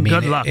hard.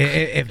 Good luck.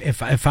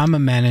 If I'm a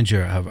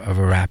manager of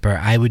a rapper,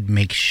 I would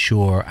make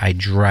sure I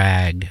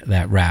drag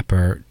that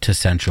rapper to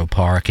Central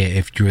Park.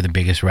 If you're the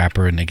biggest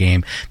rapper in the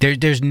game,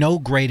 there's no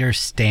greater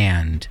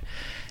stand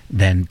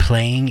than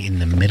playing in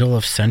the middle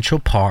of Central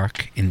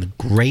Park in the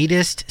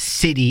greatest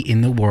city in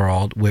the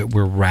world where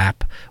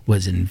rap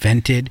was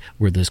invented,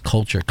 where this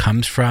culture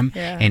comes from.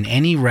 Yeah. And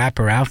any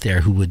rapper out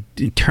there who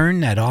would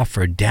turn that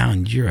offer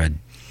down, you're a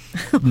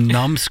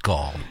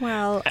numbskull.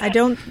 Well,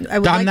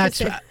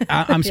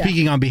 I'm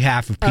speaking on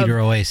behalf of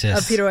Peter Oasis.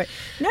 Of Peter Oasis.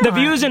 No, the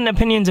views and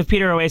opinions of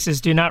Peter Oasis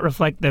do not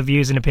reflect the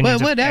views and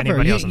opinions of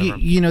anybody else in the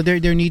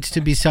room. There needs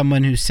to be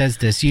someone who says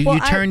this. You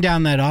turn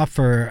down that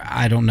offer,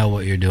 I don't know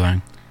what you're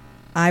doing.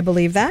 I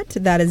believe that.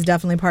 That is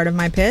definitely part of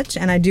my pitch,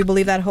 and I do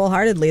believe that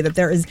wholeheartedly,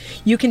 that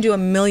you can do a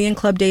million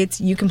club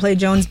dates, you can play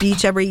Jones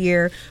Beach every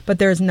year, but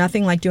there's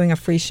nothing like doing a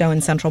free show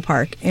in Central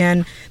Park.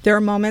 And there are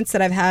moments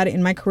that I've had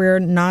in my career,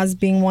 Nas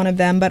being one of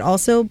them, but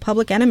also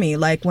Public Enemy.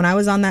 Like when I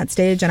was on that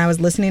stage and I was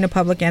listening to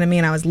Public Enemy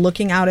and I was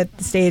looking out at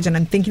the stage and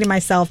I'm thinking to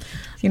myself,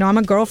 I'm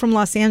a girl from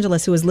Los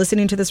Angeles who was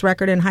listening to this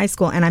record in high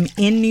school, and I'm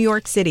in New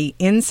York City,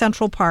 in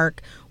Central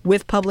Park,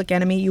 with Public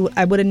Enemy.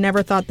 I would have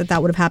never thought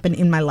that would have happened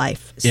in my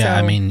life. Yeah,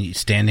 so,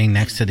 standing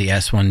next to the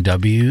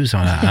S1Ws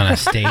on a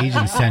stage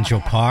in Central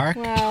Park.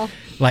 Well,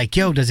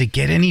 does it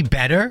get any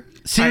better?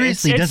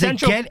 Seriously, does it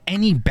get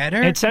any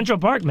better? It's Central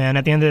Park, man.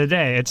 At the end of the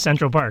day, it's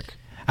Central Park.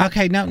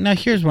 Okay, now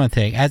here's one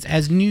thing.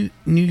 As New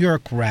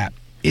York rap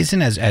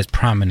isn't as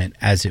prominent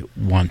as it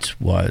once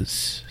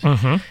was.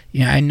 Mm-hmm.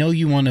 Yeah, I know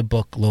you want to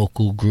book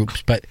local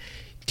groups, but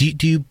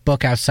do you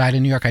book outside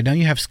of New York? I know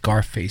you have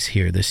Scarface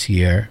here this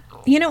year.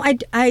 You know,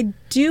 I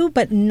do,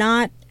 but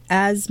not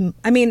as.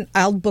 I mean,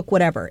 I'll book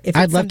whatever. If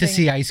I'd love to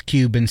see Ice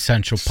Cube in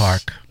Central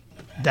Park.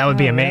 That would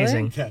be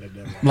amazing.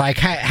 Like,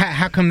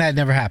 how come that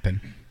never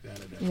happened?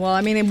 Well,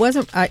 I mean, it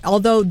wasn't.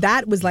 Although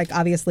that was like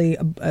obviously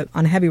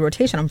on heavy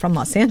rotation. I'm from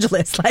Los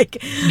Angeles.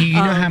 Like, you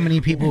know how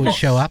many people would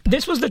show up?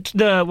 This was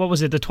the what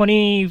was it? The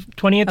 20th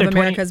or 20th?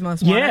 America's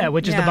Most Wanted? Yeah,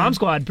 which is the Bomb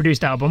Squad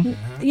produced album.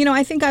 You know,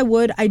 I think I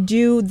would. I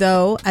do,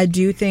 though. I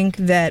do think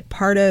that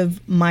part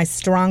of my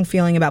strong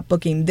feeling about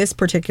booking this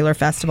particular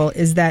festival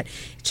is that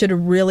it should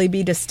really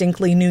be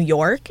distinctly New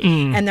York.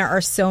 And there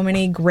are so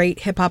many great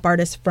hip hop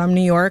artists from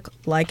New York,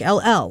 like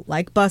LL,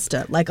 like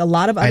Busta, like a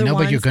lot of other ones. I know,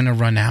 but you're going to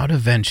run out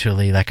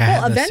eventually. Like, I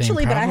have the same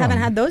but I haven't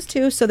had those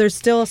two, so there's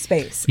still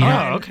space. You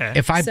know, okay.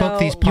 If I book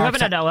these parks, you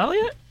haven't had LL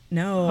yet?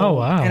 No. Oh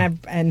wow.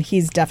 And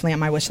he's definitely on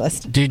my wish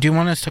list. Do you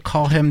want us to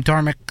call him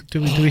Dharmic?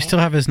 Do we still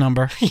have his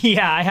number?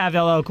 Yeah, I have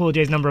LL Cool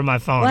J's number on my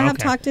phone. Well, I have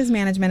talked to his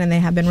management, and they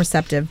have been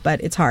receptive, but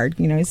it's hard.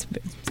 You know, he's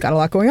got a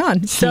lot going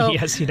on. So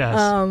yes, he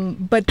does.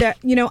 But there,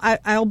 you know,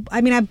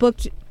 I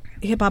booked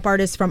hip hop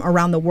artists from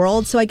around the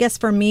world. So I guess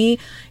for me,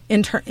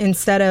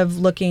 instead of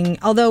looking,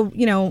 although,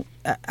 you know,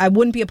 I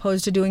wouldn't be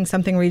opposed to doing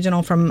something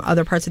regional from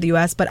other parts of the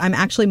U.S., but I'm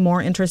actually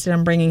more interested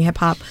in bringing hip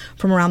hop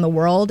from around the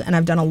world. And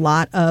I've done a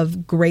lot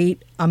of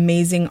great,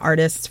 amazing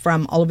artists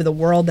from all over the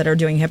world that are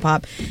doing hip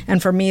hop.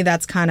 And for me,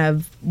 that's kind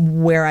of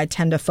where I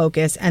tend to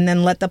focus. And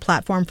then let the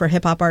platform for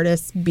hip hop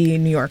artists be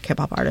New York hip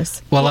hop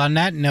artists. Well, on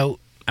that note,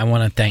 I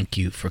want to thank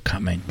you for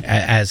coming.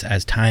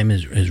 As time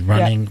is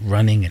running,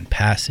 running and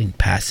passing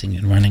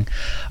and running.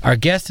 Our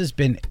guest has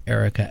been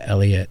Erica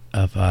Elliott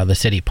of the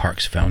City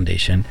Parks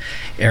Foundation.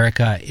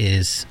 Erica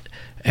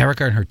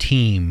and her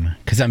team,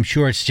 because I'm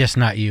sure it's just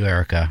not you,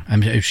 Erica.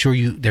 I'm sure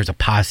there's a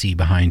posse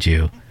behind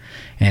you.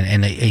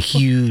 And a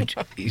huge,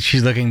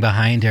 she's looking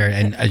behind her,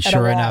 and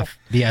sure enough,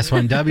 the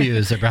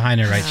S1Ws are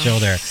behind her right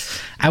shoulder.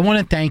 I want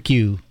to thank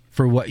you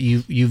for what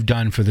you've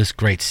done for this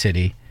great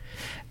city.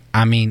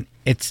 I mean,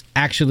 it's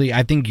actually,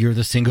 I think you're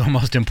the single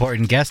most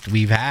important guest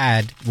we've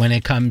had when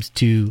it comes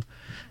to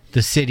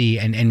the city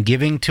and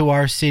giving to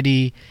our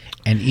city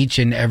and each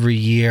and every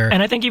year.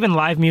 And I think even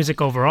live music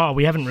overall,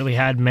 we haven't really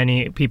had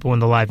many people in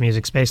the live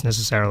music space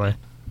necessarily.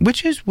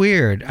 Which is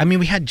weird. I mean,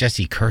 we had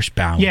Jesse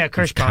Kirschbaum. Yeah,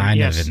 Kirschbaum, kind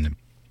yes. of in the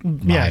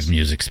live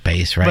music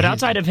space, right? But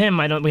outside of him,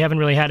 we haven't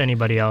really had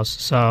anybody else.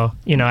 So,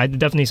 you know, I'd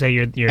definitely say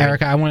you're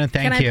Erica, I want to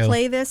thank you. Can I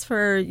play this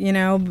for, you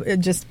know,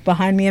 just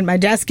behind me at my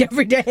desk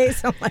every day?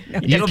 So like, no.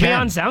 It'll be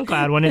on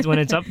SoundCloud when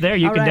it's up there.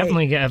 You can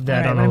definitely have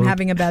that on. When I'm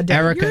having a bad day.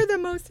 Erica, you're the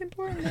most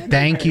important.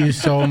 Thank you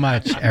so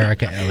much,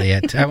 Erica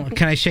Elliott.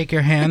 Can I shake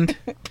your hand?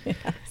 Yes.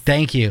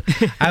 Thank you.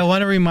 I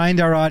want to remind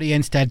our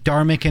audience that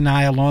Dharmic and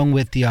I, along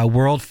with the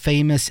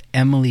world-famous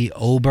Emily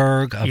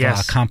Oberg of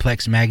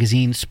Complex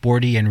Magazine,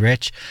 Sporty and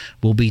Rich,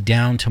 will be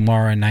down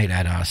tomorrow night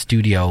at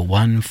Studio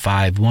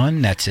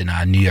 151. That's in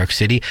New York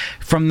City.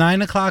 From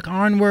 9 o'clock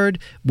onward,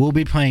 we'll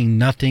be playing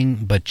nothing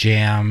but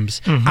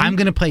jams. Mm-hmm. I'm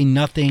going to play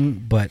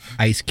nothing but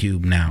Ice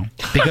Cube now.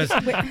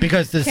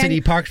 Because the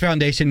City Parks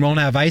Foundation won't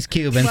have Ice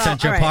Cube in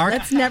Central Park.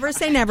 Let's never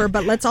say never,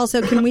 but let's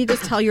also, can we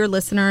just tell your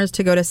listeners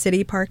to go to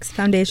City Parks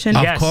Foundation?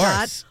 Of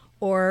course.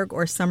 .org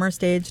or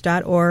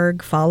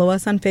summerstage.org. Follow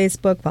us on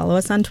Facebook, follow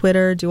us on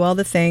Twitter, do all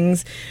the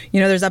things.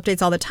 You know, there's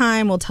updates all the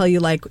time. We'll tell you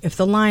like if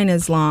the line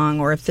is long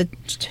or if the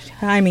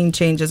timing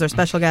changes or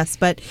special guests.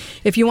 But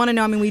if you want to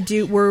know, I mean,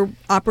 we're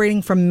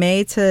operating from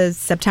May to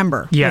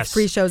September. Yes. With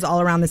free shows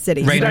all around the city.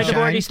 You guys have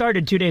already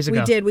started 2 days ago.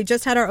 We did. We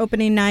just had our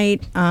opening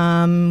night.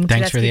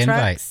 Thanks for the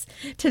invite.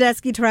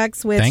 Tedeschi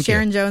Trucks with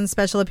Sharon Jones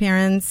special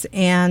appearance.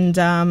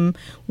 And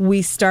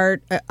we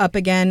start up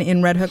again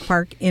in Red Hook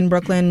Park in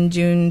Brooklyn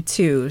June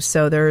 2.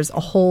 So there's a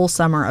whole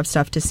summer of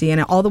stuff to see,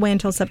 and all the way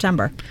until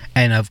September.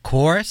 And of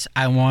course,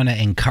 I want to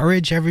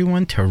encourage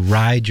everyone to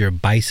ride your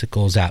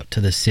bicycles out to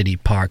the city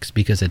parks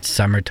because it's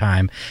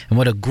summertime. And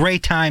what a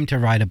great time to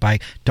ride a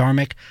bike.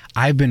 Dharmic,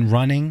 I've been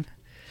running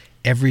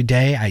every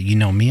day. You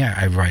know me,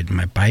 I ride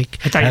my bike.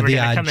 I thought you were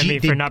going to come at me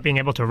for not being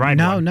able to ride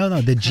one.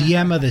 No. The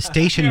GM of the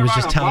station was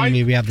just telling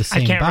me we have the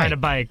same bike. I can't ride a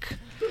bike.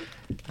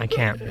 I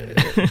can't.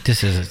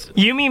 This is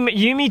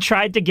Yumi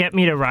tried to get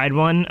me to ride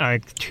one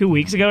 2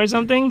 weeks ago or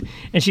something,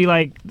 and she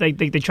they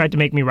tried to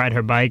make me ride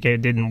her bike.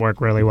 It didn't work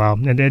really well.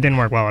 It didn't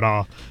work well at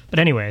all. But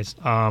anyways,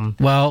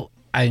 well,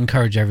 I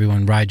encourage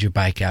everyone, ride your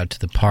bike out to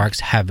the parks,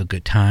 have a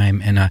good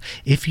time, and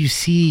if you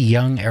see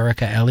young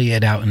Erica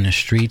Elliott out in the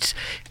streets,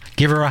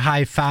 give her a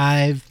high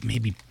five,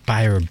 maybe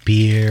buy her a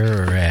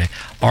beer or a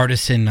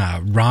artisan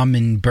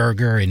ramen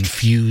burger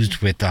infused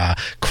with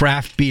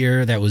craft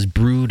beer that was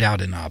brewed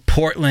out in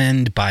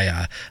Portland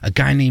by a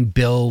guy named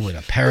Bill with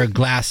a pair of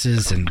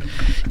glasses and,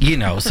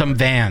 some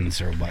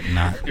Vans or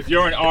whatnot. If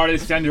you're an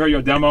artist, send her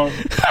your demo.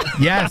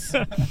 Yes.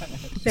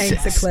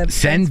 Thanks, Eclipse.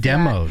 Send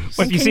demos.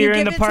 But if you see her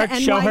in the park,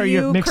 show her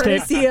your mixtape.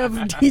 Courtesy of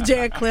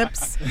DJ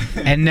Eclipse.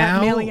 And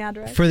now, mailing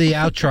address. for the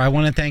outro, I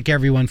want to thank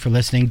everyone for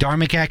listening.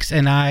 Dharmic X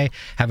and I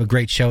have a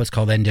great show. It's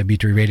called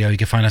NW3 Radio. You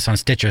can find us on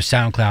Stitcher,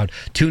 SoundCloud,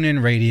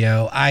 TuneIn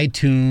Radio,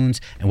 iTunes,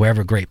 and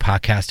wherever great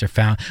podcasts are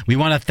found. We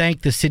want to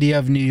thank the city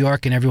of New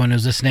York and everyone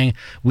who's listening.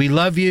 We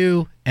love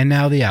you. And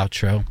now the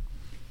outro.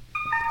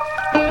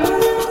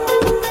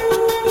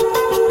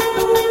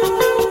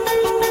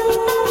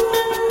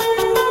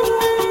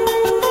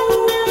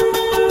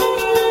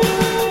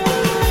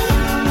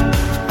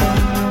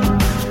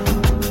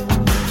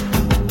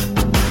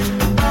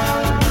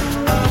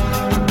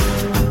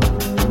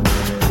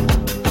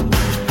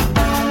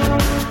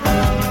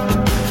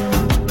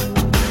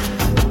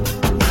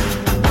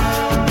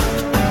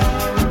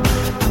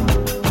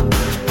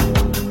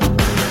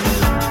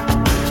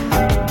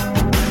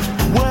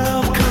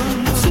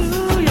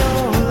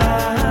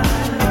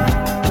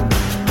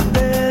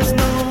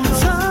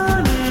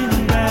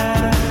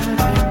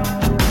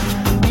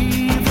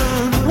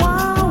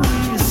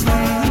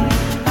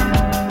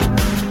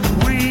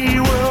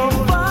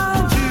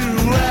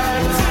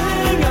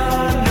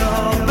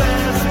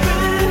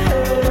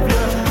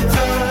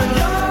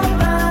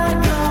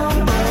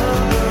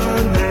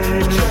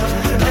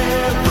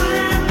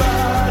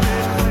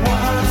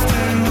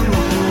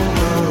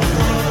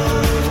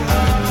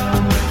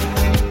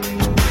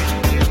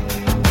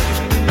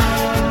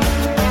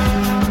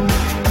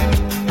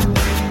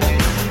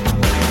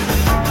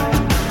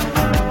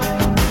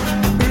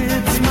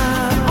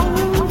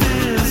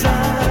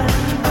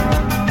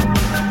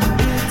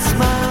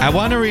 I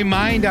want to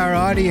remind our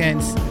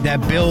audience that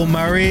Bill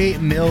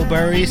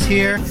Millbury's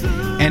here,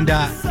 and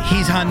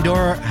he's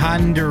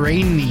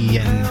Honduranian.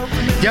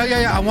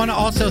 Yeah. I want to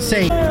also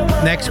say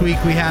next week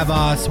we have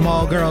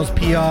Small Girls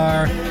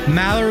PR,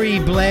 Mallory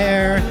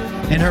Blair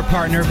and her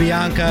partner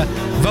Bianca,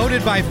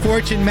 voted by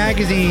Fortune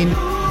magazine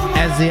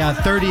as the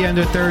 30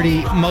 under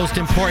 30 most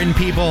important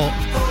people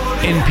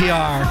in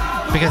PR,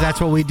 because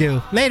that's what we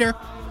do. Later.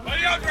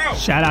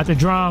 Shout out to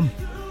Drum.